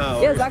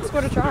yeah, Zach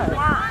scored a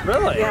try.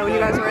 Really? Yeah, when you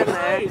guys were in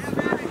there.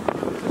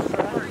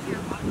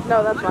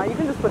 No, that's fine. You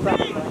can just put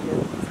that in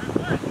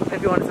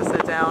if you wanted to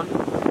sit down.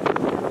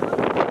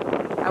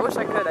 I wish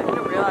I could. I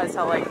didn't realize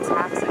how like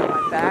taxing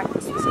my back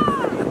this was.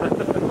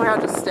 Oh my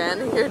god, just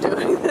standing here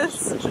doing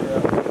this.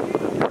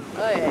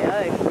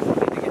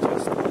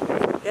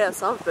 Yeah,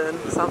 something.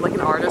 Sounds like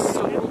an artist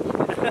stool.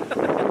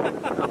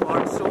 A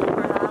bar stool,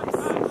 perhaps.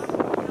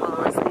 Oh,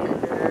 where's the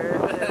kicker?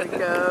 There we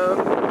go.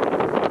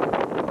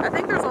 I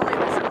think there should be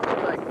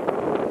like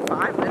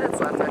 5 minutes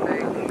left, I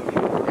think.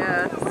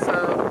 Yeah, so,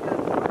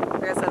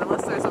 like I said,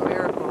 unless there's a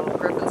miracle,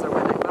 Gryphons are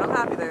winning. But I'm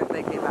happy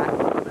they came back a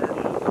little bit.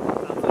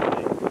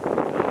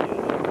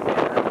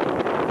 Yeah.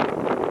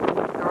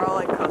 They're all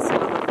like cussing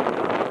on the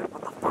field. Like,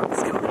 what the fuck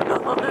is going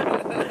on?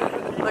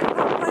 Like, I'm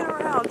not playing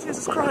around,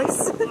 Jesus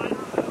Christ.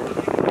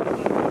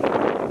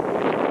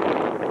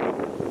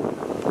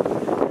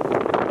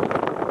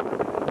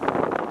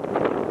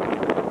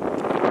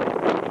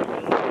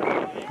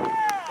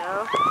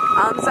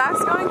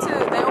 Zach's going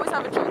to, they always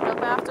have a drink up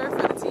after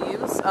for the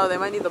teams. Oh, they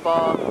might need the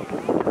ball.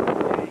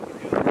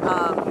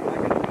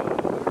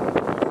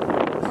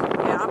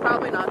 Yeah, I'm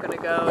probably not going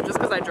to go just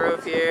because I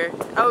drove here.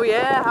 Oh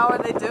yeah, how are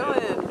they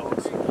doing?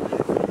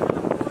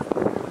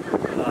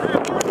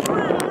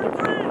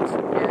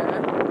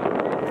 Yeah.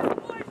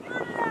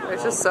 They're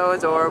just so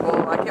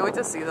adorable. I can't wait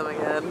to see them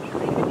again.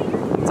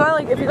 So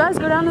like, if you guys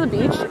go down to the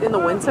beach in the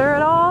winter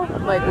at all,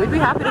 like, we'd be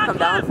happy to come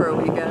down for a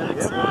weekend.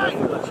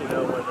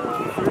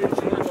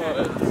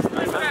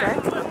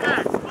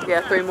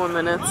 Yeah, 3 more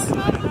minutes.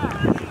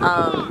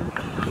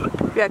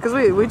 Yeah, because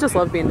we just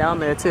love being down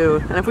there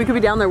too. And if we could be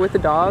down there with the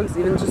dogs,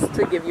 even just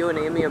to give you and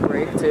Amy a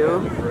break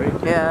too.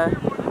 Yeah.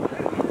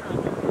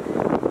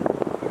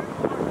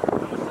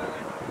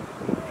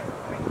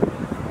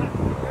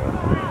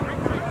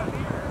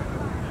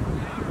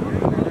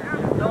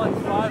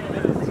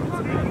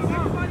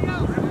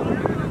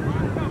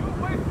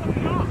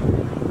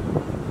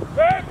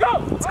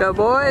 Let's go,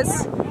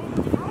 boys.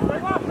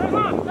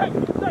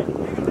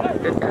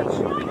 Good catch.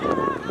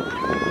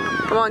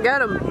 Come on,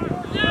 get him.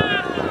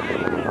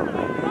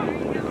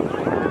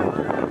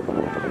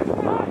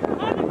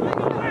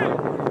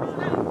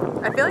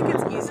 I feel like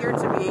it's easier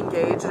to be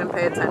engaged and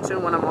pay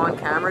attention when I'm on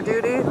camera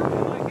duty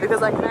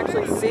because I can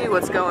actually see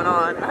what's going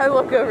on. I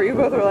look over, you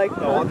both are like,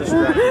 oh, I'm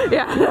distracted.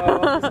 Yeah.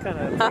 Oh, it's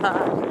kinda...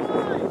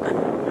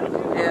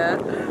 Yeah.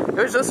 It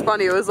was just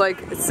funny. It was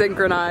like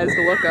synchronized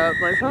to look up.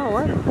 Like, oh,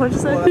 what? What'd you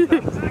say? Well, if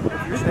you're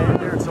standing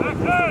there and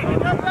someone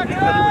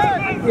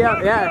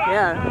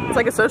Yeah. It's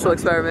like a social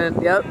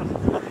experiment. Yep.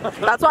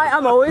 That's why I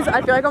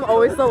feel like I'm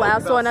always the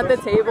last one at the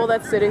table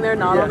that's sitting there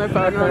not on their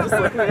phone and I'm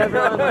just looking at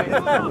everyone like,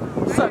 yeah,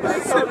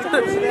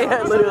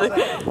 literally.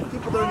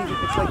 people don't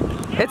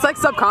even, It's like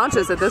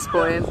subconscious at this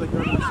point.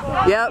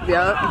 Yep.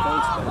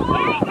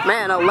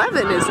 Man,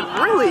 11 is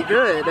really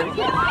good. They're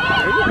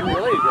getting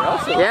really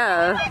aggressive.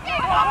 Yeah.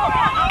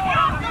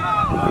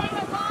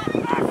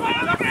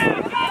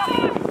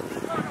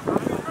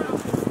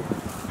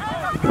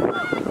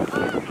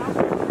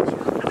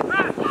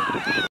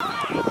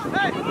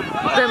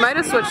 They might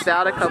have switched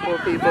out a couple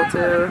of people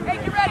too.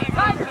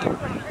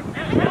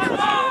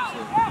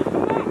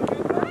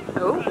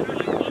 Oh.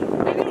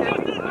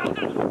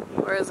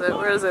 Where is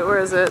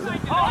it?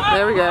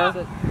 There we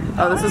go.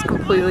 Oh, this is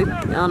completely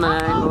on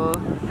an angle.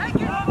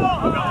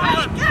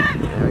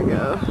 There we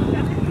go.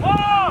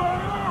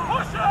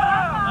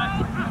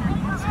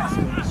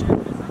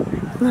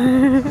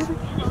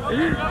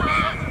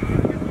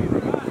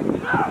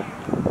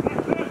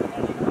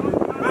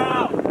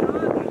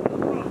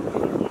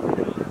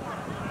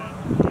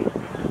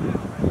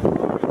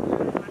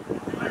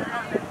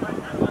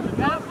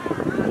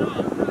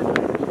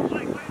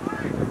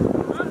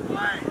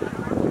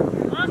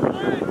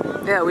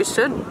 Yeah, we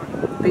should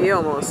be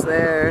almost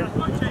there.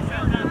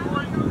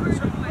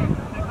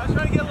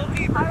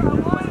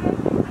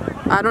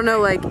 I don't know,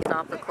 like,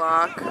 stop the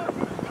clock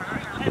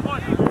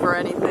for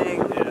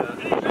anything,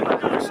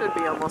 but we should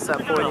be almost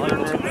at 40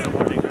 minutes.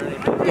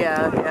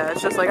 Yeah,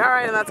 it's just like,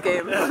 alright, and that's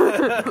game.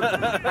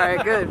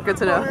 Alright, good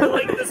to know. We're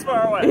like this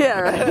far away.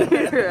 Yeah,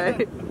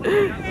 right.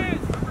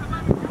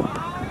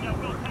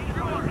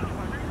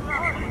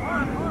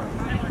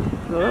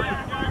 Oh.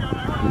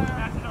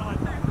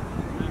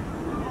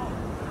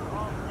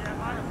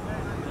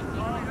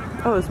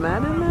 Oh, is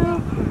Matt in now?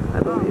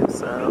 I believe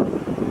so.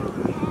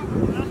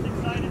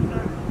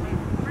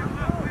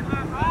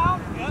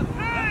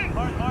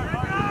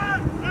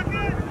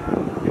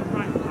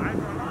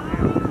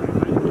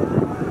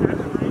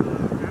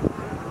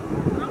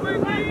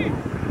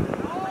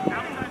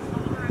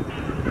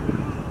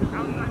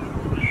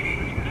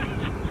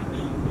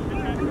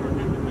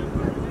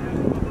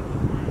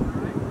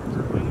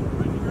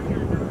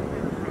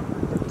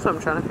 That's what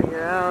I'm trying to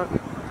figure out.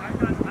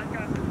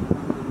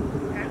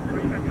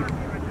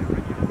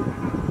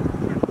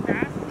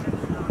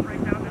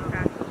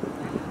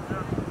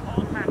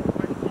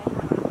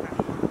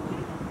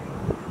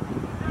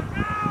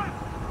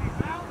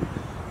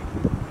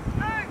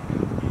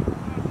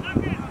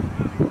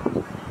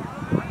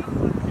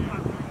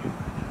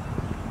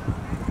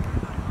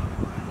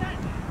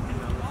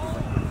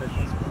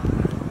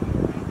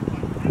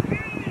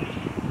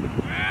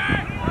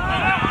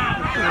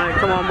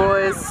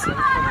 boys.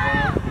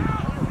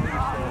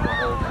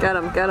 Get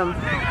him, get him. I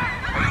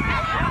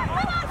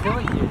feel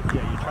like you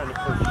try to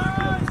push the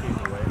other team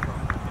away from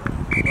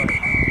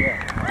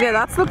it. Yeah,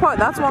 that's the part.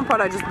 That's one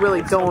part I just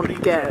really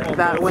don't get.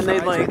 That when they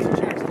like.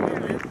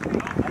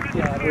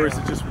 Or is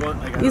it just one?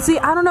 Like, You see,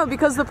 I don't know,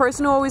 because the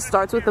person who always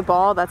starts with the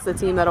ball, that's the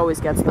team that always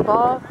gets the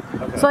ball.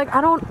 Okay. So like,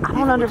 I don't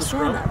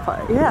understand that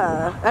part.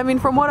 Yeah, I mean,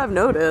 from what I've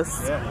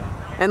noticed,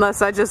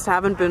 unless I just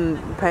haven't been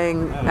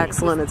paying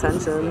excellent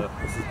attention.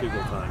 This is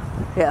Google time.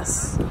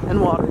 Yes, and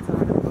water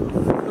time.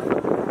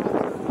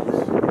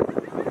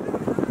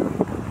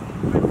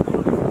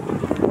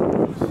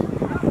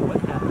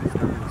 What happens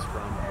when it's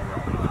from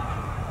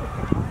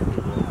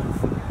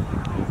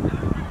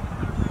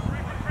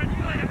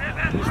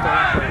you start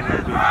playing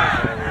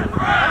rugby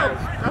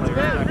That's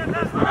good.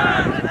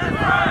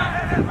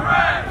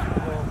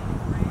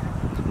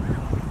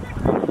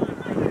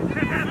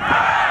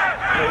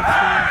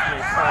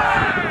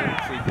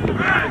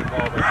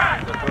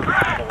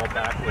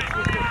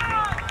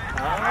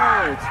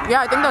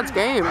 Yeah, I think that's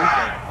game.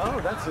 Oh,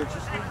 that's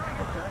interesting.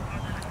 Okay.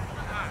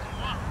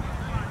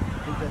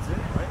 I think that's it,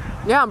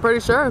 right? Yeah, I'm pretty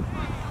sure. In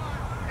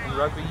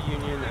rugby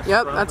union,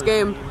 Yep, that's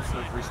game.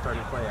 So we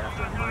started play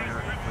after minor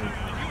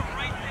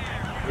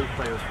and 8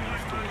 players from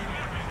each team.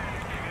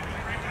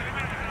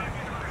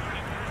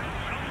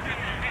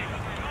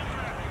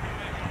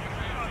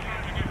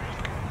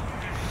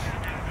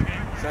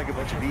 It's like a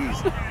bunch of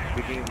bees.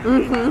 Big game. Dude,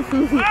 it reminds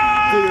me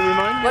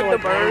Like of the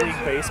like birds.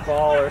 league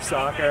baseball or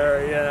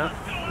soccer, you know?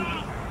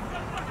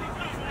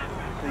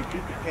 They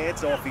beat the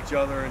pants off each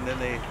other and then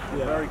they're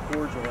very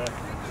cordial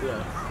after.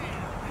 Yeah.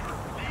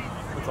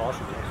 That's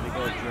awesome. They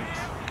go and drinks.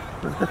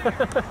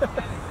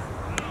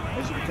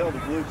 As you can tell, the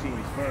blue team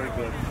is very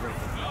good at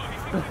drinking.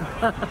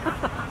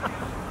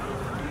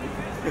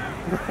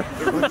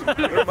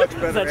 they're much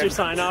better. Is that your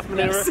sign-off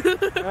maneuver? Yes.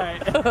 All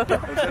right. Is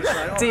that a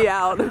sign-off? D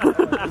out.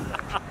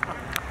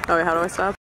 Oh wait, how do I stop?